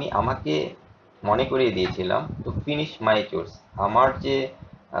 আমি আমাকে মনে করিয়ে দিয়েছিলাম, টু ফিনিশ মাই চোরস, আমার যে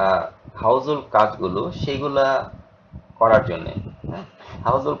হাউস হোল্ড কাজগুলো সেগুলা করার জন্য।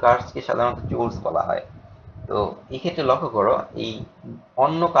 হাউস হোল্ড কাজকে সাধারণত চোরস বলা হয়। তো এক্ষেত্রে লক্ষ্য করো এই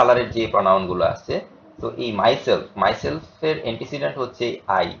অন্য কালারের যে প্রনাউন গুলো আছে, তো এই মাইসেলফ, মাইসেলফের অ্যান্টিসিডেন্ট হচ্ছে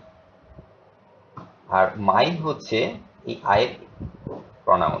আই, আর মাই হচ্ছে এই আয়ের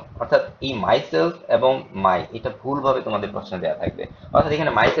প্রনাউন। অর্থাৎ এই মাইসেলফ এবং মাই এটা ভুলভাবে তোমাদের প্রশ্নে দেওয়া থাকবে। অর্থাৎ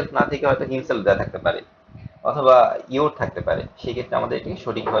এখানে মাইসেলফ না থেকে হয়তো হিমসেলফ দেওয়া থাকতে পারে, অথবা ইউর থাকতে পারে। সেক্ষেত্রে আমাদের এটাকে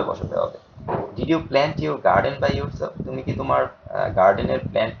সঠিকভাবে বসাতে হবে। Did you plant your garden by yourself? তুমি কি তোমার গার্ডেনের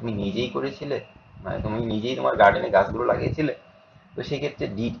প্ল্যান্ট তুমি নিজেই করেছিলে, মানে তুমি নিজেই তোমার গার্ডেনে গাছগুলো লাগিয়েছিলে? তো সেক্ষেত্রে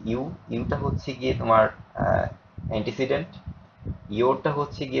ডিড ইউ, ইউটা হচ্ছে গিয়ে তোমার অ্যান্টিসিডেন্ট, ইয়োরটা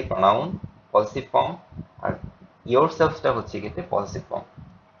হচ্ছে গিয়ে pronoun positive form, R your সেলফটা হচ্ছে গিয়ে পজিটিভ ফর্ম।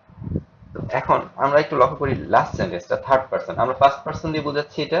 তো এখন আমরা একটু লক্ষ্য করি লাস্ট সেন্টেন্সটা, থার্ড পারসন। আমরা ফার্স্ট পারসন দিয়ে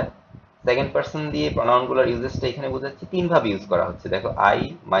বোঝাচ্ছি এটা, সেকেন্ড পারসন দিয়ে প্রনাউন গুলোর ইউজেসটা এখানে বোঝাচ্ছি। তিন ভাবে ইউজ করা হচ্ছে, দেখো I,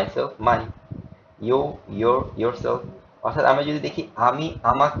 myself, my, you, your, yourself. অর্থাৎ আমরা যদি দেখি আমি,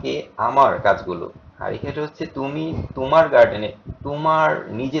 আমাকে, আমার কাজগুলো, আর এখানে হচ্ছে তুমি তোমার গার্ডেনে তোমার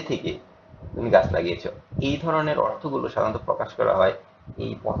নিজে থেকে তুমি গাছ লাগিয়েছো। এই ধরনের অর্থগুলো সাধারণত প্রকাশ করা হয়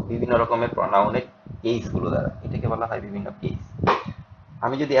এই বিভিন্ন রকমের প্রনাউনের কেস গুলো দ্বারা। এটাকে বলা হয় বিভিন্ন কেস।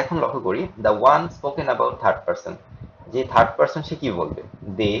 আমি যদি এখন লক্ষ্য করি the one spoken about third person, যে থার্ড পারসন সে কি বলবে?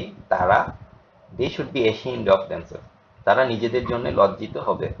 দে, তারা, they should be ashamed of themself, তারা নিজেদের জন্য লজ্জিত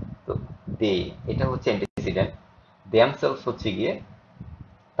হবে। তো দে, এটা হচ্ছে অ্যান্টিসিডেন্ট, দেমসেলফ হচ্ছে গিয়ে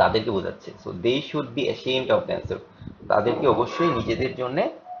তাদেরকে বোঝাচ্ছে। So they should be ashamed of themself, তাদেরকে অবশ্যই নিজেদের জন্য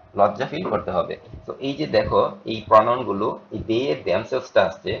লজ্জা ফিল করতে হবে। তো এই যে দেখো এই প্রনাউন গুলো, এই দে এর দেমসেলফসটা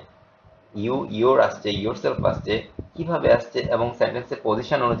আসছে, ইউ, ইয়োর আসছে, ইয়োরসেলফ আসছে, কিভাবে আসছে এবং সেন্টেন্সের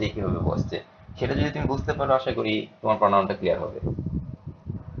পজিশন অনুযায়ী কিভাবে বসছে, সেটা যদি তুমি বুঝতে পারো আশা করি তোমার প্রনাউনটা ক্লিয়ার হবে।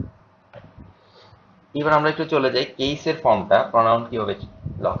 এবার আমরা একটু চলে যাই কেসের ফর্মটা প্রনাউন কিভাবে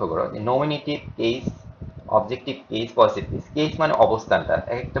লক্ষ্য করো। Nominative case, objective case, positive case. Case মানে অবস্থানটা,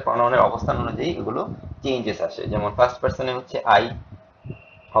 এক একটা প্রনাউনের অবস্থান অনুযায়ী এগুলো চেঞ্জেস আসে। যেমন ফার্স্ট পার্সনে হচ্ছে আই,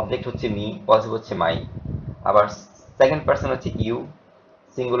 অবজেক্ট হচ্ছে মি, পজিটিভ হচ্ছে মাই। আবার সেকেন্ড পার্সন হচ্ছে ইউ,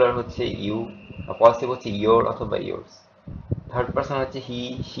 সিঙ্গুলার হচ্ছে ইউ, পজিটিভ হচ্ছে ইয়োর অথবা ইয়োরস। থার্ড পার্সন হচ্ছে হি,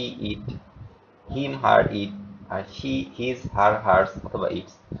 she, it, him, her, it, R she, his, her, hertz অথবা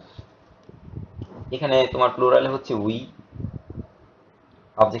ইটস। এখানে তোমার প্লুরালে হচ্ছে উই,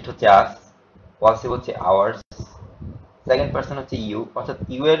 অবজেক্ট হচ্ছে আস, পজিটিভ হচ্ছে আওয়ার্স, সেকেন্ড পার্সন হচ্ছে ইউ, অর্থাৎ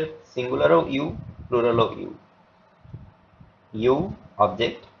ইউ এর সিঙ্গুলারও ইউ, প্লুরালও ইউ। ইউ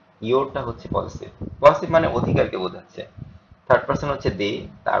অবজেক্ট, ইউরটা হচ্ছে পজিটিভ, পজিটিভ মানে অধিকারকে বোঝাচ্ছে। থার্ড পার্সন হচ্ছে দে,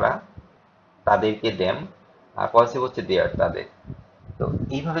 তারা, তাদেরকে, দেম, আর পজিটিভ হচ্ছে দেয়ার, তাদের। তো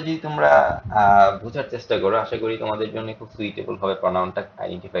এইভাবে যদি তোমরা বোঝার চেষ্টা করো, আশা করি তোমাদের জন্য খুব সুইটেবল হবে প্রনাউনটা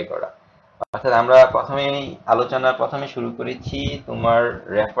আইডেন্টিফাই করা। অর্থাৎ আমরা প্রথমেই আলোচনা প্রথমে শুরু করেছি তোমার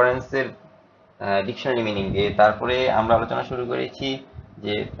রেফারেন্সের ডিকশনারি মিনিং দিয়ে, তারপরে আমরা আলোচনা শুরু করেছি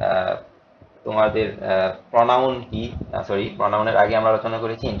যে তোমাদের প্রনাউন কি, সরি প্রনাউনের আগে আমরা আলোচনা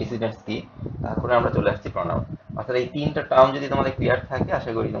করেছি অ্যান্টিসিডেন্টস কি, তারপরে আমরা চলে আসছি প্রনাউন। অর্থাৎ এই তিনটা টার্ম যদি তোমাদের ক্লিয়ার থাকে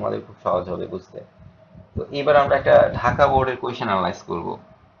আশা করি তোমাদের খুব সহজ হবে বুঝতে। তো এবার আমরা একটা ঢাকা বোর্ডের কোয়েশ্চেন অ্যানালাইজ করব।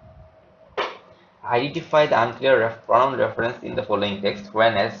 Identify the unclear pronoun reference in the following text.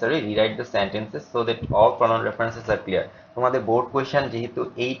 Where necessary, rewrite the sentences so that all pronoun references are clear. তোমাদের বোর্ড কোয়েশ্চেন যেহেতু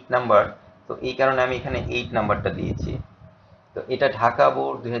 8 নাম্বার, তো এই কারণে আমি এখানে 8 নাম্বারটা দিয়েছি। তো এটা ঢাকা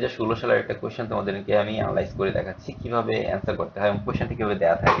বোর্ড 2016 সালের একটা কোয়েশ্চেন, তোমাদেরকে আমি অ্যানালাইজ করে দেখাচ্ছি কিভাবে অ্যান্সার করতে হয় এবং কোয়েশ্চেনটি কিভাবে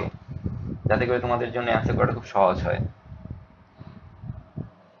দেওয়া থাকে, যাতে করে তোমাদের জন্য অ্যান্সার করাটা খুব সহজ হয়।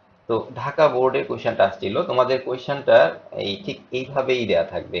 তো ঢাকা বোর্ডের কোয়েশ্চেনটা আসছিল, তোমাদের কোয়েশ্চেনটা এই ঠিক এইভাবেই দেয়া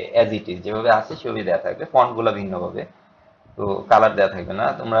থাকবে, অ্যাজ ইট ইজ যেভাবে আছে সেভাবেই দেয়া থাকবে, ফন্টগুলো ভিন্নভাবে, তো কালার দেওয়া থাকবে না।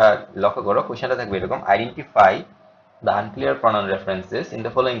 তোমরা লক্ষ্য করো, কোয়েশ্চেনটা থাকবে এরকম: identify the unclear pronoun references in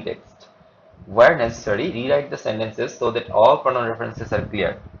the following text, where necessary rewrite the sentences so that all pronoun references are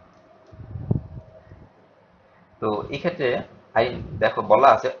clear. তো এই ক্ষেত্রে দেখো বলা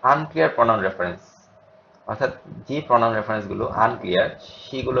আছে আনক্লিয়ার প্রনাউন রেফারেন্স, অর্থাৎ যে প্রনাউন রেফারেন্স গুলো আনক্লিয়ার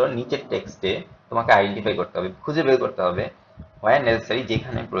সেগুলো নিচের টেক্সটে তোমাকে আইডেন্টিফাই করতে হবে, খুঁজে বের করতে হবে। where necessary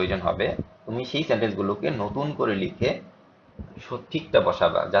যেখানে প্রয়োজন হবে তুমি সেই সেন্টেন্স গুলোকে নতুন করে লিখে সঠিকটা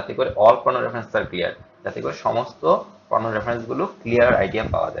বসাবা, যাতে করে অল প্রনাউন রেফারেন্স আর ক্লিয়ার, যাতে করে সমস্ত প্রনাউন রেফারেন্স গুলো ক্লিয়ার আইডিয়া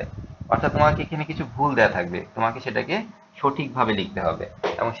পাওয়া যায়। অর্থাৎ তোমাকে এখানে কিছু ভুল দেওয়া থাকবে, তোমাকে সেটাকে সঠিকভাবে লিখতে হবে,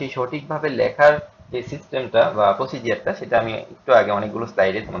 এবং সেই সঠিকভাবে লেখার যে সিস্টেমটা বা প্রসিজিয়ারটা সেটা আমি একটু আগে অনেকগুলো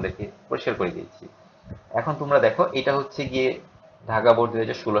স্লাইডে তোমাদেরকে পরিষ্কার করে দিয়েছি। এখন তোমরা দেখো, এটা হচ্ছে গিয়ে ঢাকা বোর্ড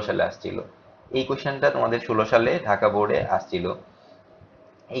 2016 সালে আসছিল, এই কোশ্চেনটা তোমাদের 16 সালে ঢাকা বোর্ডে আসছিল।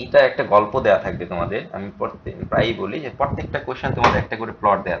 এইটা একটা গল্প দেয়া থাকবে তোমাদের, আমি প্রায়ই বলি যে প্রত্যেকটা কোশ্চেন তোমাদের একটা করে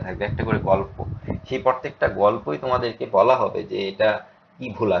প্লট দেয়া থাকবে, একটা করে গল্প। সেই প্রত্যেকটা গল্পই তোমাদেরকে বলা হবে যে এটা কি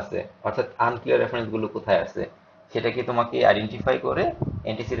ভুল আছে, অর্থাৎ আনক্লিয়ার রেফারেন্স গুলো কোথায় আছে, সেটাকে তোমাকে আইডেন্টিফাই করে,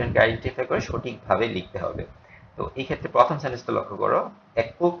 অ্যান্টিসিডেন্টকে আইডেন্টিফাই করে সঠিকভাবে লিখতে হবে। তো এই ক্ষেত্রে প্রথম সেন্টেন্সটা লক্ষ্য করো: এ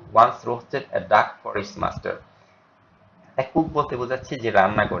কুক ওয়ান্স রোস্টেড এ ডাক ফর ইটস মাস্টার। এক কুক বলতে বোঝাচ্ছে যে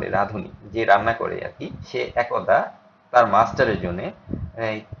রান্না করে, রাঁধুনি যে রান্না করে আর কি, সে একদা তার মাস্টারের জন্য,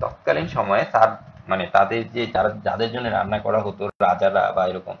 তৎকালীন সময়ে তার মানে তাদের যে যাদের জন্য রান্না করা হতো, রাজারা বা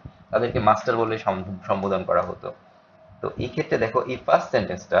এরকম, তাদেরকে মাস্টার বলে সম্বোধন করা হতো। তো এই ক্ষেত্রে দেখো, এই ফার্স্ট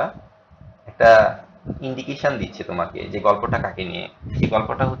সেন্টেন্সটা একটা ইন্ডিকেশন দিচ্ছে তোমাকে যে গল্পটা কাকে নিয়ে। সেই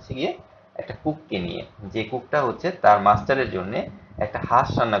গল্পটা হচ্ছে গিয়ে একটা কুককে নিয়ে, যে কুকটা হচ্ছে তার মাস্টারের জন্য একটা হাঁস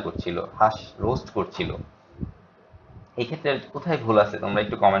রান্না করছিল, হাঁস রোস্ট করছিল। এই ক্ষেত্রে কোথায় ভুল আছে তোমরা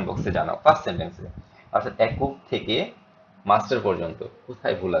একটু কমেন্ট বক্সে জানাও, ফার্স্ট সেন্টেন্সে, অর্থাৎ এক কুক থেকে মাস্টার পর্যন্ত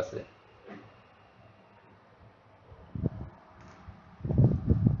কোথায় ভুল আছে।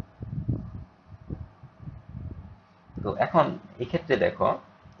 তো এখন এক্ষেত্রে দেখো,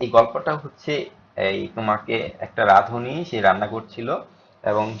 এই গল্পটা হচ্ছে এই তোমাকে একটা রাঁধুনি সে রান্না করছিল,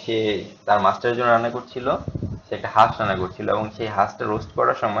 এবং সে তার মাস্টারের জন্য রান্না করছিল, সে একটা হাঁস রান্না করছিল, এবং সেই হাঁসটা রোস্ট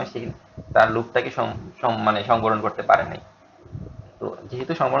করার সময় সে তার লোকটাকে মানে সংবরণ করতে পারে নাই। তো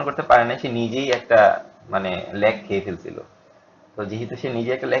যেহেতু সংবরণ করতে পারে নাই, সে নিজেই একটা মানে লেগ খেয়ে ফেলছিল। তো যেহেতু সে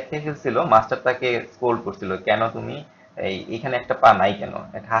নিজে একটা লেগ খেয়ে ফেলছিল, মাস্টার তাকে স্কোল্ড করছিল, কেন তুমি এখানে একটা পা নাই কেন,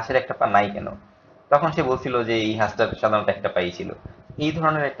 একটা হাঁসের একটা পা নাই কেন। তখন সে বলছিল যে এই হাঁসটার সাধারণত একটা পাই ছিল। এই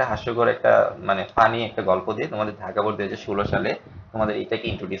ধরনের একটা হাস্যকর একটা মানে ফানি একটা গল্প দিয়ে তোমাদের ঢাকা বোর্ড 2016 সালে তোমাদের এটাকে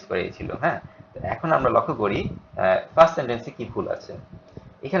ইন্ট্রোডিউস করেছিল। হ্যাঁ, তো এখন আমরা লক্ষ্য করি ফার্স্ট সেন্টেন্সে কি ভুল আছে।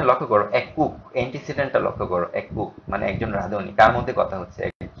 এখানে লক্ষ্য করো, এক কুক, অ্যান্টিসিডেন্টটা লক্ষ্য করো, এক কুক মানে একজন রাঁধুনি, কার মধ্যে কথা হচ্ছে,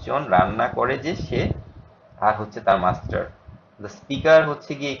 একজন রান্না করে যে সে, আর হচ্ছে তার মাস্টার। দ্য স্পিকার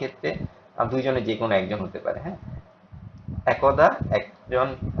হচ্ছে গিয়ে এক্ষেত্রে দুইজনে যে কোনো একজন হতে পারে। হ্যাঁ, একদা একজন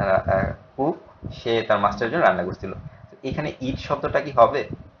কুক, সে তার মাস্টারের জন্য রান্না করছিল। এখানে ইট শব্দটা কি হবে?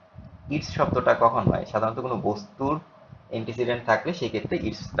 ইটস শব্দটা কখন হয়? সাধারণত কোনো বস্তুর অ্যান্টিসিডেন্ট থাকলে সেক্ষেত্রে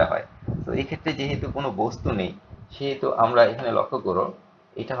ইটসটা হয়। তো এই ক্ষেত্রে যেহেতু কোনো বস্তু নেই, সেহেতু আমরা এখানে লক্ষ্য করো,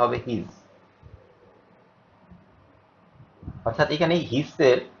 এটা হবে হিজ। অর্থাৎ এখানে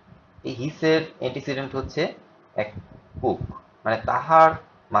এই হিসের অ্যান্টিসিডেন্ট হচ্ছে এক কুক, মানে তাহার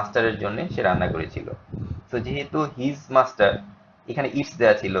মাস্টারের জন্য সে রান্না করেছিল। তো যেহেতু হিজ মাস্টার, এখানে ইটস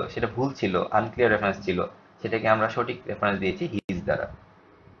দেওয়া ছিল, সেটা ভুল ছিল, আনক্লিয়ার রেফারেন্স ছিল, সেটাকে আমরা সঠিক রেফারেন্স দিয়েছি হিজ দ্বারা।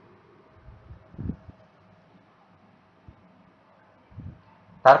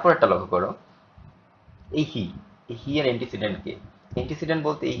 তারপর একটা লক্ষ্য করো, এই হি, এই হি এর অ্যান্টিসিডেন্ট কে? অ্যান্টিসিডেন্ট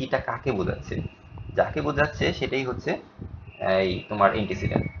বলতে এই হিটা কাকে বোঝাচ্ছে? যাকে বোঝাচ্ছে সেটাই হচ্ছে এই তোমার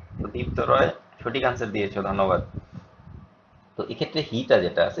অ্যান্টিসিডেন্ট। তো দীপ্ত রয় সঠিক আনসার দিয়েছো, ধন্যবাদ। তো এক্ষেত্রে হিটা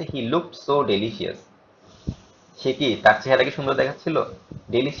যেটা আছে, হি লুকড সো ডেলিশিয়াস, সে কি তার চেহারাকে সুন্দর দেখাচ্ছিল?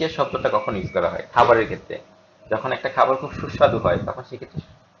 ডেলিশিয়াস শব্দটা কখন ইউজ করা হয়? খাবারের ক্ষেত্রে। যখন একটা খাবার খুব সুস্বাদু হয় তখন সেক্ষেত্রে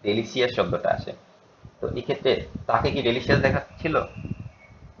ডেলিশিয়াস শব্দটা আসে। তো এক্ষেত্রে তাকে কি ডেলিশিয়াস দেখাচ্ছিল?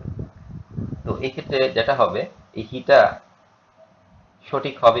 তো এক্ষেত্রে যেটা হবে, এই হিটা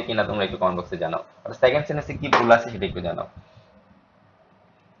সঠিক হবে কিনা তোমরা একটু কমেন্ট বক্সে জানাও। আর সেকেন্ড সেন্টেন্সে কি ভুল আছে সেটা একটু জানাও।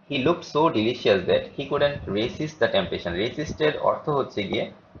 He looked so delicious that he couldn't racist the temptation. রেসিস্টের অর্থ হচ্ছে গিয়ে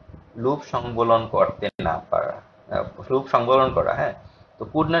লোভ সংবলন করতে না পারা, লোভ সংবলন করা। হ্যাঁ, তো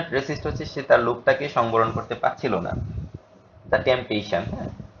কুড নট রেসিস্ট হচ্ছে সে তার লোভটাকে সংবরণ করতে পারছিল না, দ্য টেম্পটেশন।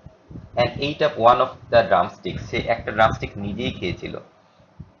 হ্যাঁ, and eight up one of the drumstick, সে একটা ড্রামস্টিক নিজেই খেয়েছিল।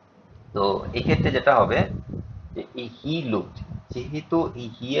 তো এক্ষেত্রে যেটা হবে যে এই হি লুকড, যেহেতু এই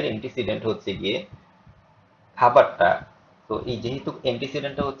হি এর অ্যান্টিসিডেন্ট হচ্ছে গিয়ে খাবারটা, তো এই যেহেতু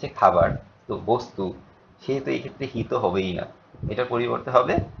অ্যান্টিসিডেন্টটা হচ্ছে খাবার, তো বস্তু, সেহেতু এই ক্ষেত্রে হি তো হবেই না, এটার পরিবর্তে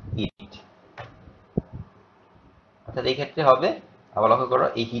হবে ইট। অর্থাৎ এই ক্ষেত্রে হবে, আবার লক্ষ্য করো,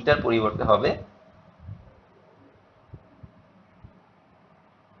 এই হিটার পরিবর্তে হবে,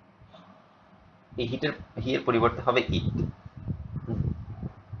 এই হি এর পরিবর্তে হবে ইট।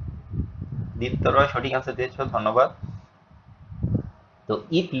 দীপ্ত রয় সঠিক আনসার দিয়েছো, ধন্যবাদ। তো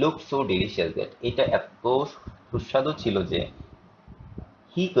ইট লুক সো ডিলিশিয়াস দ্যাট, এটা এত সুস্বাদু ছিল যে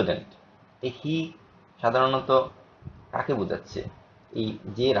হি কুডেন্ট, এই হি সাধারণত কাকে বোঝাচ্ছে? এই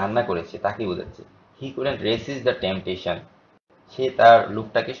যে রান্না করেছে তাকে বোঝাচ্ছে। হি কুডেন্ট রেসিস্ট দ্য টেম্পটেশন, সে তার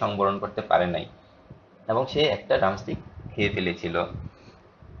লোভটাকে সংবরণ করতে পারে নাই এবং সে একটা ড্রামস্টিক খেয়ে ফেলেছিল।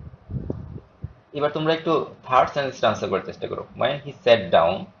 এবার তোমরা একটু থার্ড সেন্টেন্সটা আনসার করার চেষ্টা করো। when he sat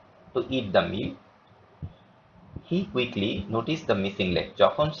down to eat the meal he quickly noticed the missing leg,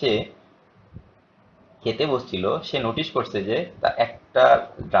 যখন সে খেতে বসছিল সে নোটিস করছে যে তার একটা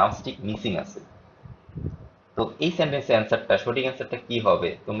ড্রামস্টিক মিসিং আছে। তো এই সেন্টেন্সের অ্যান্সারটা, সঠিক অ্যান্সারটা কি হবে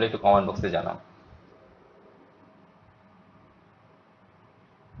তোমরা একটু কমেন্ট বক্সে জানাও।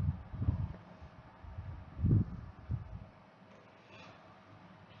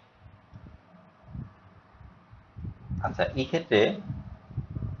 আচ্ছা, এই ক্ষেত্রে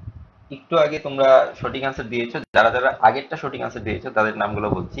একটু আগে তোমরা সঠিক অ্যান্সার দিয়েছো, যারা যারা আগেরটা সঠিক অ্যান্সার দিয়েছো তাদের নামগুলো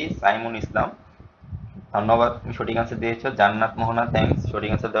বলছি। সাইমুন ইসলাম, ধন্যবাদ, তুমি সঠিক অ্যান্সার দিয়েছো। জান্নাত মোহনা, থ্যাঙ্কস সঠিক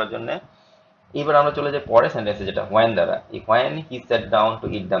অ্যান্সার দেওয়ার জন্য। এবার আমরা চলে যাই পরের সেন্টেন্সে, যেটা when দ্বারা। when he sat down to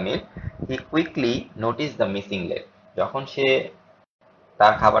eat the meal he quickly noticed the missing leg, যখন সে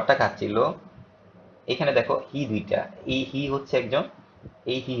তার খাবারটা খাচ্ছিল। এখানে দেখো হি দুইটা, এই হি হচ্ছে একজন,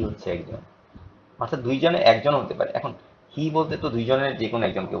 এই হি হচ্ছে একজন, অর্থাৎ দুইজনে একজন হতে পারে। এখন হি বলতে তো দুইজনের যে কোনো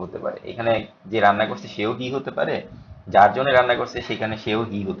একজনকে হতে পারে, এখানে যে রান্না করছে সেও হি হতে পারে, যার জন্য রান্না করছে সেখানে সেও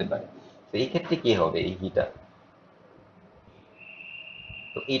হি হতে পারে। তো এই ক্ষেত্রে কে হবে এই হিটা?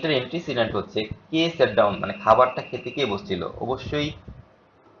 তো এটার অ্যান্টিসিডেন্ট হচ্ছে কে সেট ডাউন, মানে খাবারটা খেতে কে বসছিল, অবশ্যই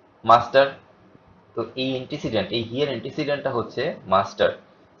মাস্টার। তো এই অ্যান্টিসিডেন্ট, এই হি এর অ্যান্টিসিডেন্টটা হচ্ছে মাস্টার।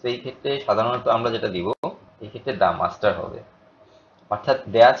 তো এই ক্ষেত্রে সাধারণত আমরা যেটা দিব, এই ক্ষেত্রে দা মাস্টার হবে। অর্থাৎ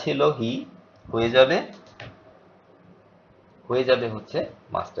দেয়া ছিল হি, হয়ে যাবে, হয়ে যাবে হচ্ছে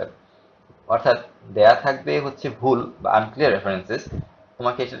মাস্টার। অর্থাৎ দেয়া থাকবে হচ্ছে ভুল বা আনক্লিয়ার রেফারেন্সেস,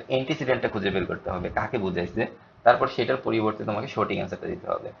 তোমাকে এটার অ্যান্টিসিডেন্টটা খুঁজে বের করতে হবে, কাকে বুঝাইছে, তারপর সেটার পরিবর্তে তোমাকে সঠিক অ্যান্সারটা দিতে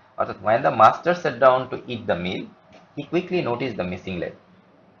হবে। অর্থাৎ when the master sat down to eat the meal he quickly noticed the missing leg,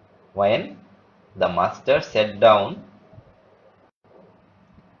 when the master sat down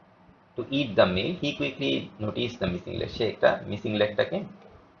to eat the meal he quickly noticed the missing leg, সে একটা মিসিং লেগটাকে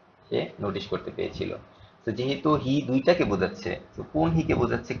সে notice করতে পেরেছিল। তো যেহেতু হি দুইটাকে বোঝাচ্ছে, তো কোন হিকে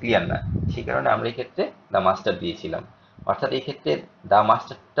বোঝাচ্ছে ক্লিয়ার না, সেই কারণে আমরা এই ক্ষেত্রে দা মাস্টার দিয়েছিলাম। অর্থাৎ এই ক্ষেত্রে দা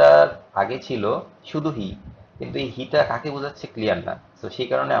মাস্টারটার আগে ছিল শুধু হি, কিন্তু এই হিটা কাকে বোঝাচ্ছে ক্লিয়ার না, তো সেই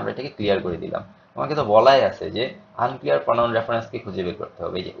কারণে আমরা এটাকে ক্লিয়ার করে দিলাম। আমাকে তো বলাই আছে যে আনক্লিয়ার প্রনাউন রেফারেন্সকে খুঁজে বের করতে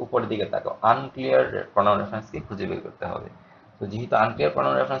হবে, এই যে উপরের দিকে তাকাও, আনক্লিয়ার প্রনাউন রেফারেন্সকে খুঁজে বের করতে হবে। তো যেহেতু আনক্লিয়ার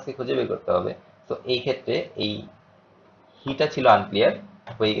প্রনাউন রেফারেন্সকে খুঁজে বের করতে হবে, তো এই ক্ষেত্রে এই হিটা ছিল আনক্লিয়ার,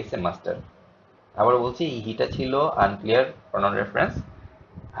 হয়ে গেছে মাস্টার। আবার বলছি, এই হিটা ছিল আনক্লিয়ার প্রনাউন রেফারেন্স,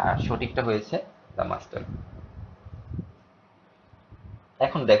 আর সঠিকটা হয়েছে দ্য মাস্টার।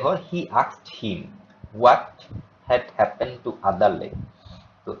 এখন দেখো, he asked him what had happen to other leg.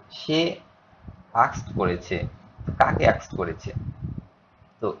 তো সে আস্কড করেছে, কাকে আস্কড করেছে?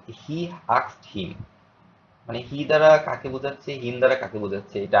 তো হি আস্কড হিম, মানে হি দ্বারা কাকে বোঝাচ্ছে, হিম দ্বারা কাকে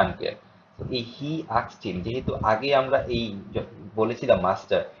বোঝাচ্ছে, এটা আনক্লিয়ার। তো এই হি আস্কড হিম, যেহেতু আগে আমরা এই বলেছি দ্য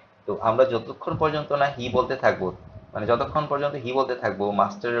মাস্টার, তো আমরা যতক্ষণ পর্যন্ত না হি বলতে থাকবো, মানে যতক্ষণ পর্যন্ত হি বলতে থাকবো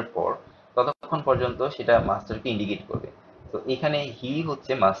মাস্টারের পর, ততক্ষণ পর্যন্ত সেটা মাস্টারকে ইন্ডিকেট করবে। তো এখানে হি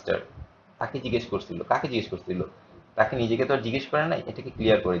হচ্ছে মাস্টার, তাকে জিজ্ঞেস করছিল, কাকে জিজ্ঞেস করছিল, তাকে নিজেকে তো আর জিজ্ঞেস করে নাই, এটাকে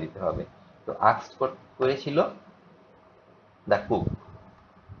ক্লিয়ার করে দিতে হবে। তো আস্কড করেছিল দ্য কুক,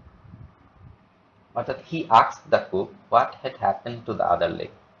 অর্থাৎ he asked the cook what had happen to the other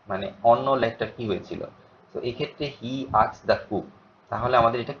leg, মানে অন্য লেগটার কি হয়েছিল। তো এক্ষেত্রে হি আস্কড দ্য কুক, তাহলে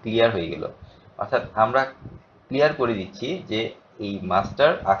আমাদের এটা ক্লিয়ার হয়ে গেল। অর্থাৎ আমরা ক্লিয়ার করে দিচ্ছি যে এই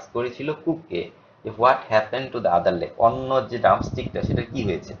মাস্টার আস্ক করেছিল কুককে যে what happen to the other leg, অন্য যে ড্রামস্টিকটা সেটা কি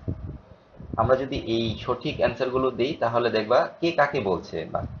হয়েছে। আমরা যদি এই সঠিক অ্যান্সারগুলো দিই তাহলে দেখবা কে কাকে বলছে,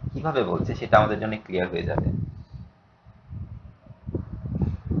 বা কিভাবে বলছে সেটা আমাদের জন্য ক্লিয়ার হয়ে যাবে।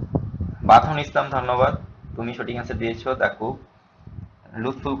 বাঁধন ইসলাম ধন্যবাদ, তুমি সঠিক অ্যান্সার দিয়েছো। দেখো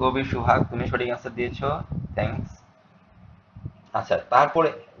লুৎফুল কবির সুহাগ, তুমি সঠিক অ্যান্সার দিয়েছো, থ্যাঙ্কস। আচ্ছা, তারপরে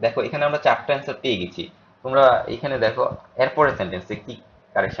দেখো এখানে আমরা চারটা অ্যান্সার পেয়ে গেছি। তোমরা এখানে দেখো এরপরের সেন্টেন্সে কি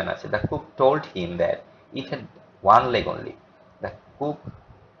কারেকশন আছে। The cook told him that it had one leg only. The cook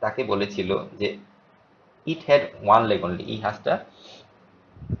তাকে বলেছিল যে it had one leg only, এই হাঁসটা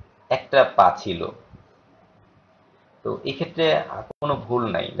একটা পা ছিল। তো এই ক্ষেত্রে কোনো ভুল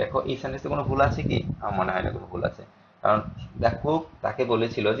নাই। দেখো এই সেন্টেন্সে কোনো ভুল আছে কি? আমার মনে হয় না কোনো ভুল আছে। কারণ দেখো তাকে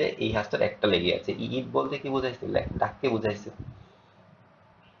বলেছিল যে এই হাঁসটার একটা লেগে আছে, ইট বলতে কি বোঝাইছে? ডাককে বোঝাইছে।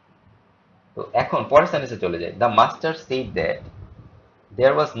 তো এখন পরের সেন্টেন্সে চলে যায়। The master said that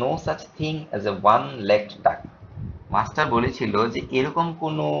there was no such thing as a one legged ডাক। মাস্টার বলেছিল যে এরকম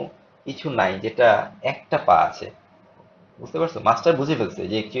কোনো কিছু নাই যেটা একটা পা আছে। বুঝতে পারছো? মাস্টার বুঝে ফেলছে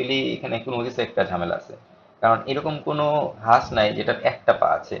যে অ্যাকচুয়ালি এখানে কোনো কিছু একটা ঝামেলা আছে, কারণ এরকম কোনো হাঁস নাই যেটার একটা পা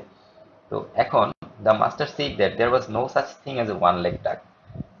আছে। তো এখন the master said that there was no such thing as a one leg ডাক,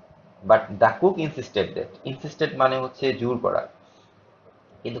 but the cook insisted that. Insisted মানে হচ্ছে জোর করা,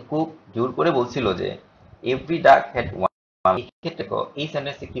 কিন্তু কুক জোর করে বলছিল যে এভরি ডাক হ্যাড ওয়ান। এই ক্ষেত্রে এই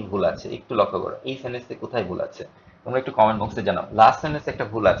সেন্টেন্সে কি ভুল আছে একটু লক্ষ্য করো। এই সেন্টেন্সে কোথায় ভুল আছে তোমরা একটু কমেন্ট বক্সে জানাও। লাস্ট সেন্টেন্সে একটা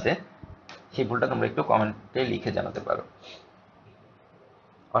ভুল আছে, সেই ভুলটা তোমরা একটু কমেন্টে লিখে জানাতে পারো।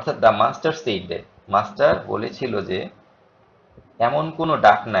 অর্থাৎ the master said that, master বলেছিল যে এমন কোনো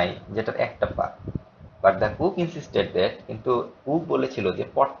ডাক নাই যেটার একটা পা। But the cook insisted that, কিন্তু কুক বলেছিল যে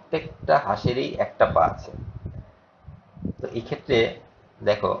প্রত্যেকটা হাঁসেরই একটা পা আছে। তো এই ক্ষেত্রে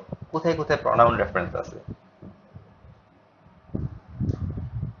দেখো কোথায় কোথায় প্রনাউন রেফারেন্স আছে।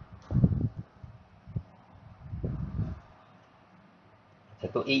 আচ্ছা,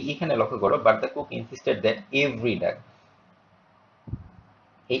 তো এখানে লক্ষ্য করো, but the cook insisted that every ডাক।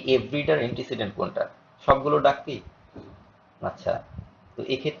 এই এভরিটার অ্যান্টিসিডেন্ট কোনটা? সবগুলো ডাক কি? আচ্ছা, তো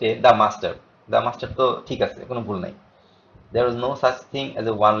এক্ষেত্রে দ্য মাস্টার, দ্য মাস্টার তো ঠিক আছে, কোনো ভুল নাই। দেয়ার was no such thing as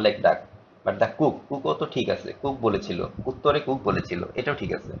a one leg ডাক। বাট দ্য কুক, কুকও তো ঠিক আছে, কুক বলেছিল, উত্তরে কুক বলেছিল, এটাও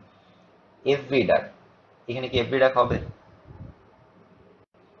ঠিক আছে। এভরি ডাক, এখানে কি এভরি ডাক হবে?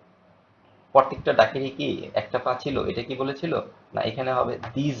 প্রত্যেকটা ডাকেরই কি একটা পা ছিল, এটা কি বলেছিল? না, এখানে হবে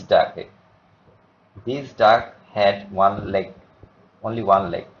দিস ডাক, দিস ডাক had one leg, only one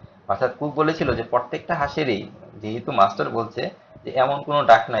leg. অর্থাৎ কুক বলেছিল যে প্রত্যেকটা হাঁসেরই, যেহেতু মাস্টার বলছে যে এমন কোনো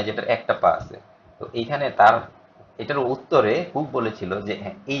ডাক নাই যেটার একটা পা আছে, তো এইখানে তার এটার উত্তরে কুক বলেছিল যে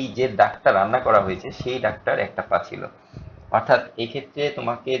হ্যাঁ, এই যে ডাকটা রান্না করা হয়েছে সেই ডাকটার একটা পা ছিল। অর্থাৎ এই ক্ষেত্রে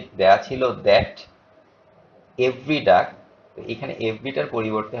তোমাকে দেয়া ছিল দ্যাট এভরি ডাক, তো এখানে এভরিটার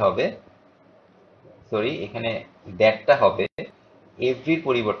পরিবর্তে হবে, সরি এখানে দ্যাটটা হবে, এভরির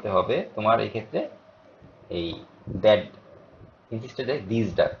পরিবর্তে হবে তোমার এই ক্ষেত্রে এই দ্যাট ইনসিস্টেড দিস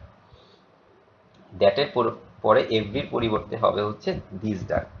ডাক। দ্যাটের পরে এভরির পরিবর্তে হবে হচ্ছে দিস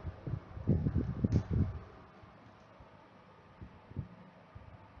ডাক।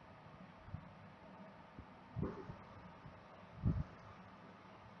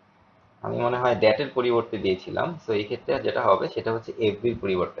 আমি মনে হয় দ্যাটের পরিবর্তে দিয়েছিলাম, তো এই ক্ষেত্রে যেটা হবে সেটা হচ্ছে এভরির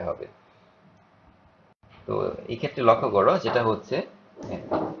পরিবর্তে হবে। তো এই ক্ষেত্রে লক্ষ্য করো যেটা হচ্ছে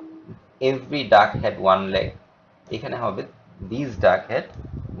এভরি ডাক হ্যাড ওয়ান লেগ, এখানে হবে দিস ডাক had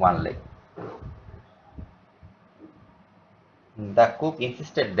one leg. The cook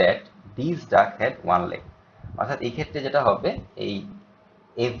insisted that this ডাক হ্যাড ওয়ান লেগ। অর্থাৎ এই ক্ষেত্রে যেটা হবে এই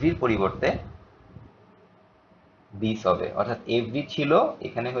এভরির পরিবর্তে দিস হবে, অর্থাৎ এভরি ছিল,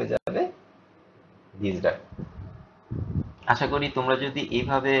 এখানে হয়ে যাবে দিস ডাক। আশা করি তোমরা যদি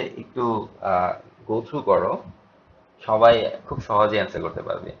এইভাবে একটু গো থ্রু করো, সবাই খুব সহজে অ্যান্সার করতে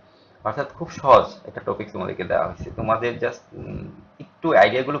পারবে। অর্থাৎ খুব সহজ একটা টপিক তোমাদেরকে দেওয়া হয়েছে, তোমাদের জাস্ট একটু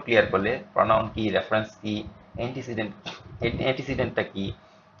আইডিয়াগুলো ক্লিয়ার করলে প্রনাউন কি, রেফারেন্স কি, অ্যান্টিসিডেন্ট, অ্যান্টিসিডেন্টটা কি,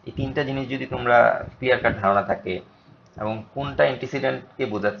 এই তিনটা জিনিস যদি তোমরা ক্লিয়ার কাট ধারণা থাকে এবং কোনটা অ্যান্টিসিডেন্টকে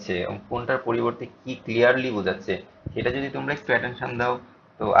বোঝাচ্ছে এবং কোনটার পরিবর্তে কি ক্লিয়ারলি বোঝাচ্ছে সেটা যদি তোমরা একটু অ্যাটেনশন দাও,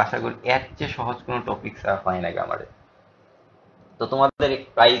 তো আশা করি এর চেয়ে সহজ কোনো টপিক আর হয় না আমাদের। তো তোমাদের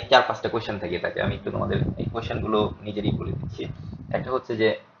প্রায় 4-5টা কোয়েশ্চেন থেকে থাকে, আমি একটু তোমাদের এই কোয়েশ্চেনগুলো নিজেরই বলে দিচ্ছি। একটা হচ্ছে যে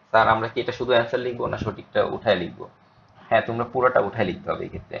স্যার আমরা কি এটা শুধু অ্যান্সার লিখবো না সঠিকটা উঠায় লিখবো? হ্যাঁ, তোমরা পুরোটা উঠায় লিখতে হবে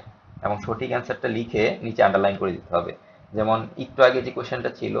এই ক্ষেত্রে, এবং সঠিক অ্যান্সারটা লিখে নিচে আন্ডারলাইন করে দিতে হবে। যেমন একটু আগে যে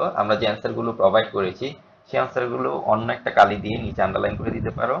কোয়েশ্চেনটা ছিল, আমরা যে অ্যান্সারগুলো প্রোভাইড করেছি সেই অ্যান্সারগুলো অন্য একটা কালি দিয়ে নিচে আন্ডারলাইন করে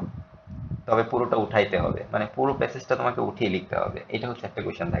দিতে পারো, তবে পুরোটা উঠাইতে হবে, মানে পুরো প্যাসেজটা তোমাকে উঠিয়ে লিখতে হবে। এটা হচ্ছে একটা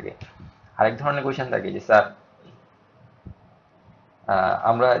কোয়েশ্চেন থাকে। আরেক ধরনের কোয়েশ্চেন থাকে যে স্যার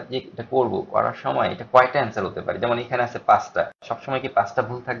আমরা যে এটা করার সময় এটা কয়টা অ্যান্সার হতে পারে, যেমন এখানে আছে 5টা, সবসময় কি 5টা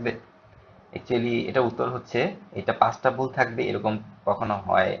ভুল থাকবে? অ্যাকচুয়ালি এটা উত্তর হচ্ছে, এটা 5টা ভুল থাকবে এরকম কখনো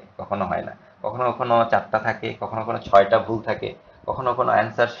হয়, কখনো হয় না। কখনো কখনো 4টা থাকে, কখনো কখনো 6টা ভুল থাকে, কখনো কখনো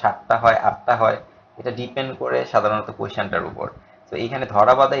অ্যান্সার 7টা হয়, 8টা হয়। এটা ডিপেন্ড করে সাধারণত কোয়েশ্চেনটার উপর। তো এখানে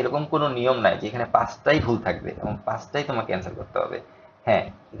ধরা বাঁধা এরকম কোনো নিয়ম নাই যে এখানে 5টাই ভুল থাকবে এবং 5টাই তোমাকে অ্যান্সার করতে হবে। হ্যাঁ,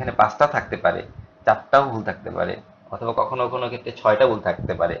 এখানে 5টা থাকতে পারে, 4টাও ভুল থাকতে পারে, অথবা কখনো কোনো ক্ষেত্রে 6টা ভুল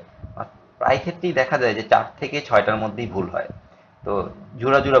থাকতে পারে। আর প্রায় ক্ষেত্রেই দেখা যায় যে 4 থেকে 6টার মধ্যেই ভুল হয়। তো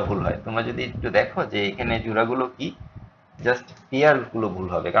জোড়া জোড়া ভুল হয়। তোমরা যদি একটু দেখো যে এখানে জোড়াগুলো কি, জাস্ট পেয়ার গুলো ভুল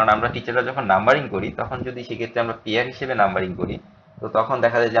হবে, কারণ আমরা টিচাররা যখন নাম্বারিং করি তখন যদি সেক্ষেত্রে আমরা পেয়ার হিসেবে নাম্বারিং করি, তো তখন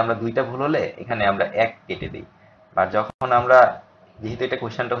দেখা যায় যে আমরা 2টা ভুল হলে এখানে আমরা 1 কেটে দিই। আর যখন আমরা, যেহেতু এটা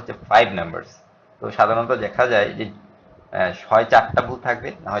কোশ্চেনটা হচ্ছে 5 নাম্বারস, তো সাধারণত দেখা যায় যে হয় 4টা ভুল থাকবে,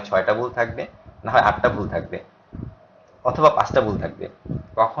 না হয় 6টা ভুল থাকবে, না হয় 8টা ভুল থাকবে, অথবা 5টা ভুল থাকবে।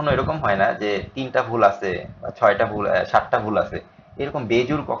 কখনো এরকম হয় না যে 3টা ভুল আছে বা 6টা ভুল, 7টা ভুল আছে, এরকম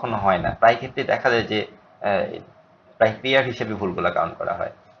বেজুর কখনো হয় না। প্রায় ক্ষেত্রে দেখা যায় যে আহ, প্রায় পেয়ার হিসেবে ভুলগুলো কাউন্ট করা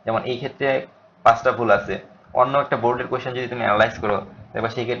হয়। যেমন এই ক্ষেত্রে 5টা ভুল আছে, অন্য একটা বোর্ডের কোয়েশ্চেন যদি তুমি অ্যানালাইজ করো,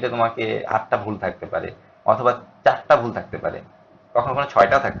 এবার সেই ক্ষেত্রে তোমাকে 8টা ভুল থাকতে পারে, অথবা 4টা ভুল থাকতে পারে, কখনো কখনো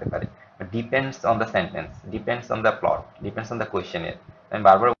 6টাও থাকতে পারে। Depends on the sentence, depends on the plot, depends on the কোয়েশ্চেনের। আমি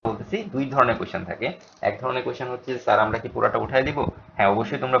বারবার বলতেছি, 2 ধরনের কোয়েশ্চেন থাকে। এক ধরনের কোয়েশ্চেন হচ্ছে, স্যার আমরা কি পুরোটা উঠাই দিব? হ্যাঁ,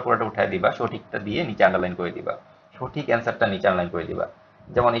 অবশ্যই তোমরা পুরোটা উঠাই দিবা, সঠিকটা দিয়ে নিচে আন্ডারলাইন করে দিবা, সঠিক অ্যান্সারটা নিচে আন্ডারলাইন করে দিবা।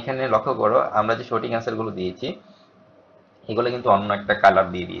 যেমন এখানে লক্ষ্য করো, আমরা যে সঠিক অ্যান্সারগুলো দিয়েছি এগুলো কিন্তু অন্য একটা কালার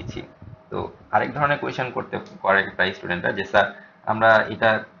দিয়ে দিয়েছি। তো আরেক ধরনের কোয়েশ্চেন করতে পারে প্রায় স্টুডেন্টরা, যে স্যার আমরা এটা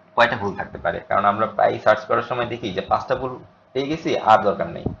কয়টা ভুল থাকতে পারে, কারণ আমরা প্রায় সার্চ করার সময় দেখি যে 5টা ভুল পেয়ে গেছি, আর দরকার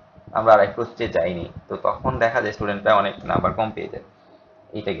নেই, আমরা আর একটু যাইনি। তো তখন দেখা যায় স্টুডেন্টরা অনেক নাম্বার কম পেয়ে যায়।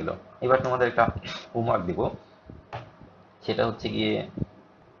 এইটা গেল। এবার তোমাদের একটা হোমওয়ার্ক দিব, সেটা হচ্ছে গিয়ে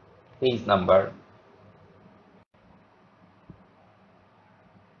পেজ নাম্বার,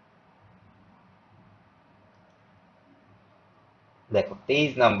 দেখো পেজ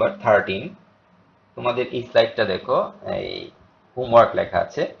নাম্বার 13। তোমাদের এই স্লাইডটা দেখো, এই হোমওয়ার্ক লেখা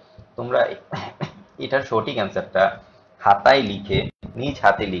আছে। তোমরা এটার সঠিক অ্যান্সারটা খাতায় লিখে, নিজ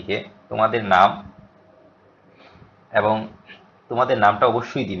হাতে লিখে, তোমাদের নাম এবং তোমাদের নামটা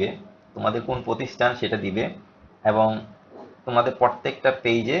অবশ্যই দিবে, তোমাদের কোন প্রতিষ্ঠান সেটা দিবে, এবং তোমাদের প্রত্যেকটা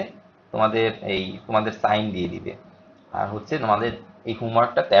পেজে তোমাদের তোমাদের সাইন দিয়ে দিবে। আর হচ্ছে তোমাদের এই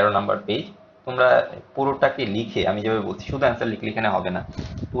হোমওয়ার্কটা 13 নাম্বার পেজ। তোমরা পুরোটাকে লিখে, আমি যেভাবে বলছি শুধু অ্যান্সার লিখলে এখানে হবে না,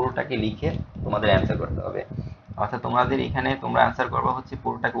 পুরোটাকে লিখে তোমাদের অ্যান্সার করতে হবে। অর্থাৎ তোমাদের এখানে তোমরা অ্যান্সার করবা হচ্ছে,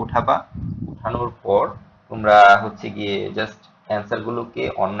 পুরোটাকে উঠাবা, উঠানোর পর তোমরা হচ্ছে গিয়ে জাস্ট অ্যান্সারগুলোকে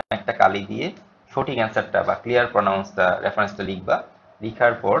অন্য একটা কালি দিয়ে সঠিক অ্যান্সারটা বা ক্লিয়ার প্রনাউন্সটা, রেফারেন্সটা লিখবা।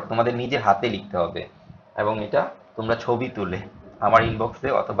 লিখার পর তোমাদের নিজের হাতে লিখতে হবে, এবং এটা তোমরা ছবি তুলে আমার ইনবক্সে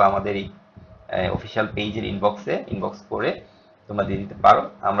অথবা আমাদের এই অফিসিয়াল পেজের ইনবক্স করে তোমরা দিয়ে দিতে পারো।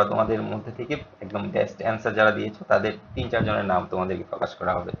 আমরা তোমাদের মধ্যে থেকে একদম বেস্ট অ্যান্সার যারা দিয়েছো তাদের 3-4 জনের নাম তোমাদেরকে প্রকাশ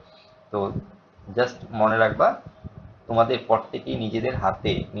করা হবে। তো জাস্ট মনে রাখবা, তোমাদের প্রত্যেকেই নিজেদের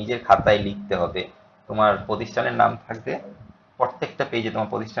হাতে নিজের খাতায় লিখতে হবে। তোমার প্রতিষ্ঠানের নাম থাকবে, প্রত্যেকটা পেজে তোমার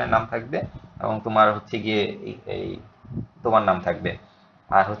প্রতিষ্ঠানের নাম থাকবে, এবং তোমার হচ্ছে গিয়ে এই তোমার নাম থাকবে।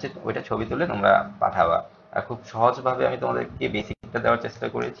 আর হচ্ছে ওইটা ছবি তুলে তোমরা পাঠাবা। আর খুব সহজভাবে আমি তোমাদেরকে বেসিকটা দেওয়ার চেষ্টা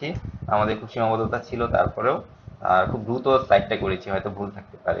করেছি, আমাদের খুব সীমাবদ্ধতা ছিল তারপরেও। আর খুব দ্রুত স্লাইডটা করেছি, হয়তো ভুল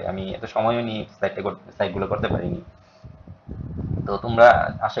থাকতে পারে, আমি এত সময়ও নিয়ে স্লাইডগুলো করতে পারিনি। তো তোমরা,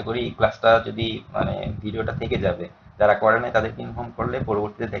 আশা করি এই ক্লাসটা যদি, মানে ভিডিওটা থেকে যাবে, যারা করে নাই তাদেরকে ইনফর্ম করলে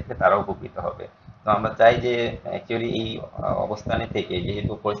পরবর্তীতে দেখলে তারাও উপকৃত হবে। তো আমরা চাই যে অ্যাকচুয়ালি এই অবস্থানে থেকে,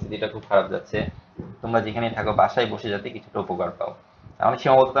 যেহেতু পরিস্থিতিটা খুব খারাপ যাচ্ছে, তোমরা যেখানে থাকো বাসায় বসে যাতে কিছুটা উপকার পাও। আমাদের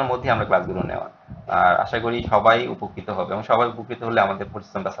সীমাবদ্ধতার মধ্যে আমরা ক্লাসগুলো নেওয়া, আর আশা করি সবাই উপকৃত হবে, এবং সবাই উপকৃত হলে আমাদের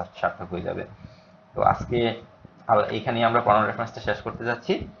পরিশ্রমটা সার্থক হয়ে যাবে। তো আজকে এখানেই আমরা প্রনাউন রেফারেন্সটা শেষ করতে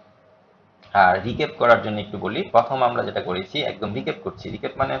যাচ্ছি। আর রিক্যাপ করার জন্য একটু বলি, প্রথম আমরা যেটা করেছি, একদম রিক্যাপ করছি।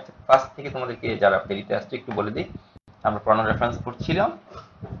 রিক্যাপ মানে হচ্ছে ফার্স্ট থেকে তোমাদেরকে যারা ফেরিতে আসছে একটু বলে দিই। আমরা প্রনাউন রেফারেন্স করছিলাম,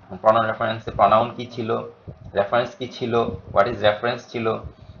 প্রনাউন রেফারেন্সে প্রনাউন কি ছিল, রেফারেন্স কি ছিল, হোয়াট ইজ রেফারেন্স ছিল,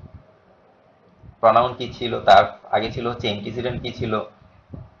 প্রনাউন কি ছিল, তার আগে ছিল হচ্ছে এন্টিসিডেন্ট কি ছিল,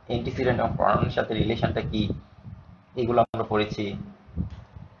 এন্টিসিডেন্ট এবং প্রনাউনের সাথে রিলেশনটা কি, এগুলো আমরা পড়েছি।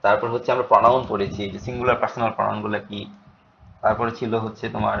 তারপর হচ্ছে আমরা প্রনাউন পড়েছি, যে সিঙ্গুলার পার্সোনাল প্রনাউনগুলো কি। তারপরে ছিল হচ্ছে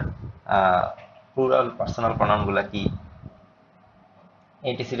তোমার প্লুরাল পার্সোনাল প্রনাউনগুলো কি,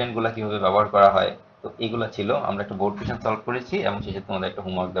 অ্যান্টিসিডেন্ট গুলা কিভাবে ব্যবহার করা হয়। তো এগুলো ছিল, আমরা একটা বোর্ড কোয়েশ্চেন সলভ করেছি এবং শেষে তোমাদের একটা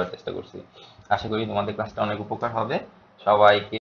হোমওয়ার্ক দেওয়ার চেষ্টা করছি। আশা করি তোমাদের ক্লাসটা অনেক উপকার হবে। সবাইকে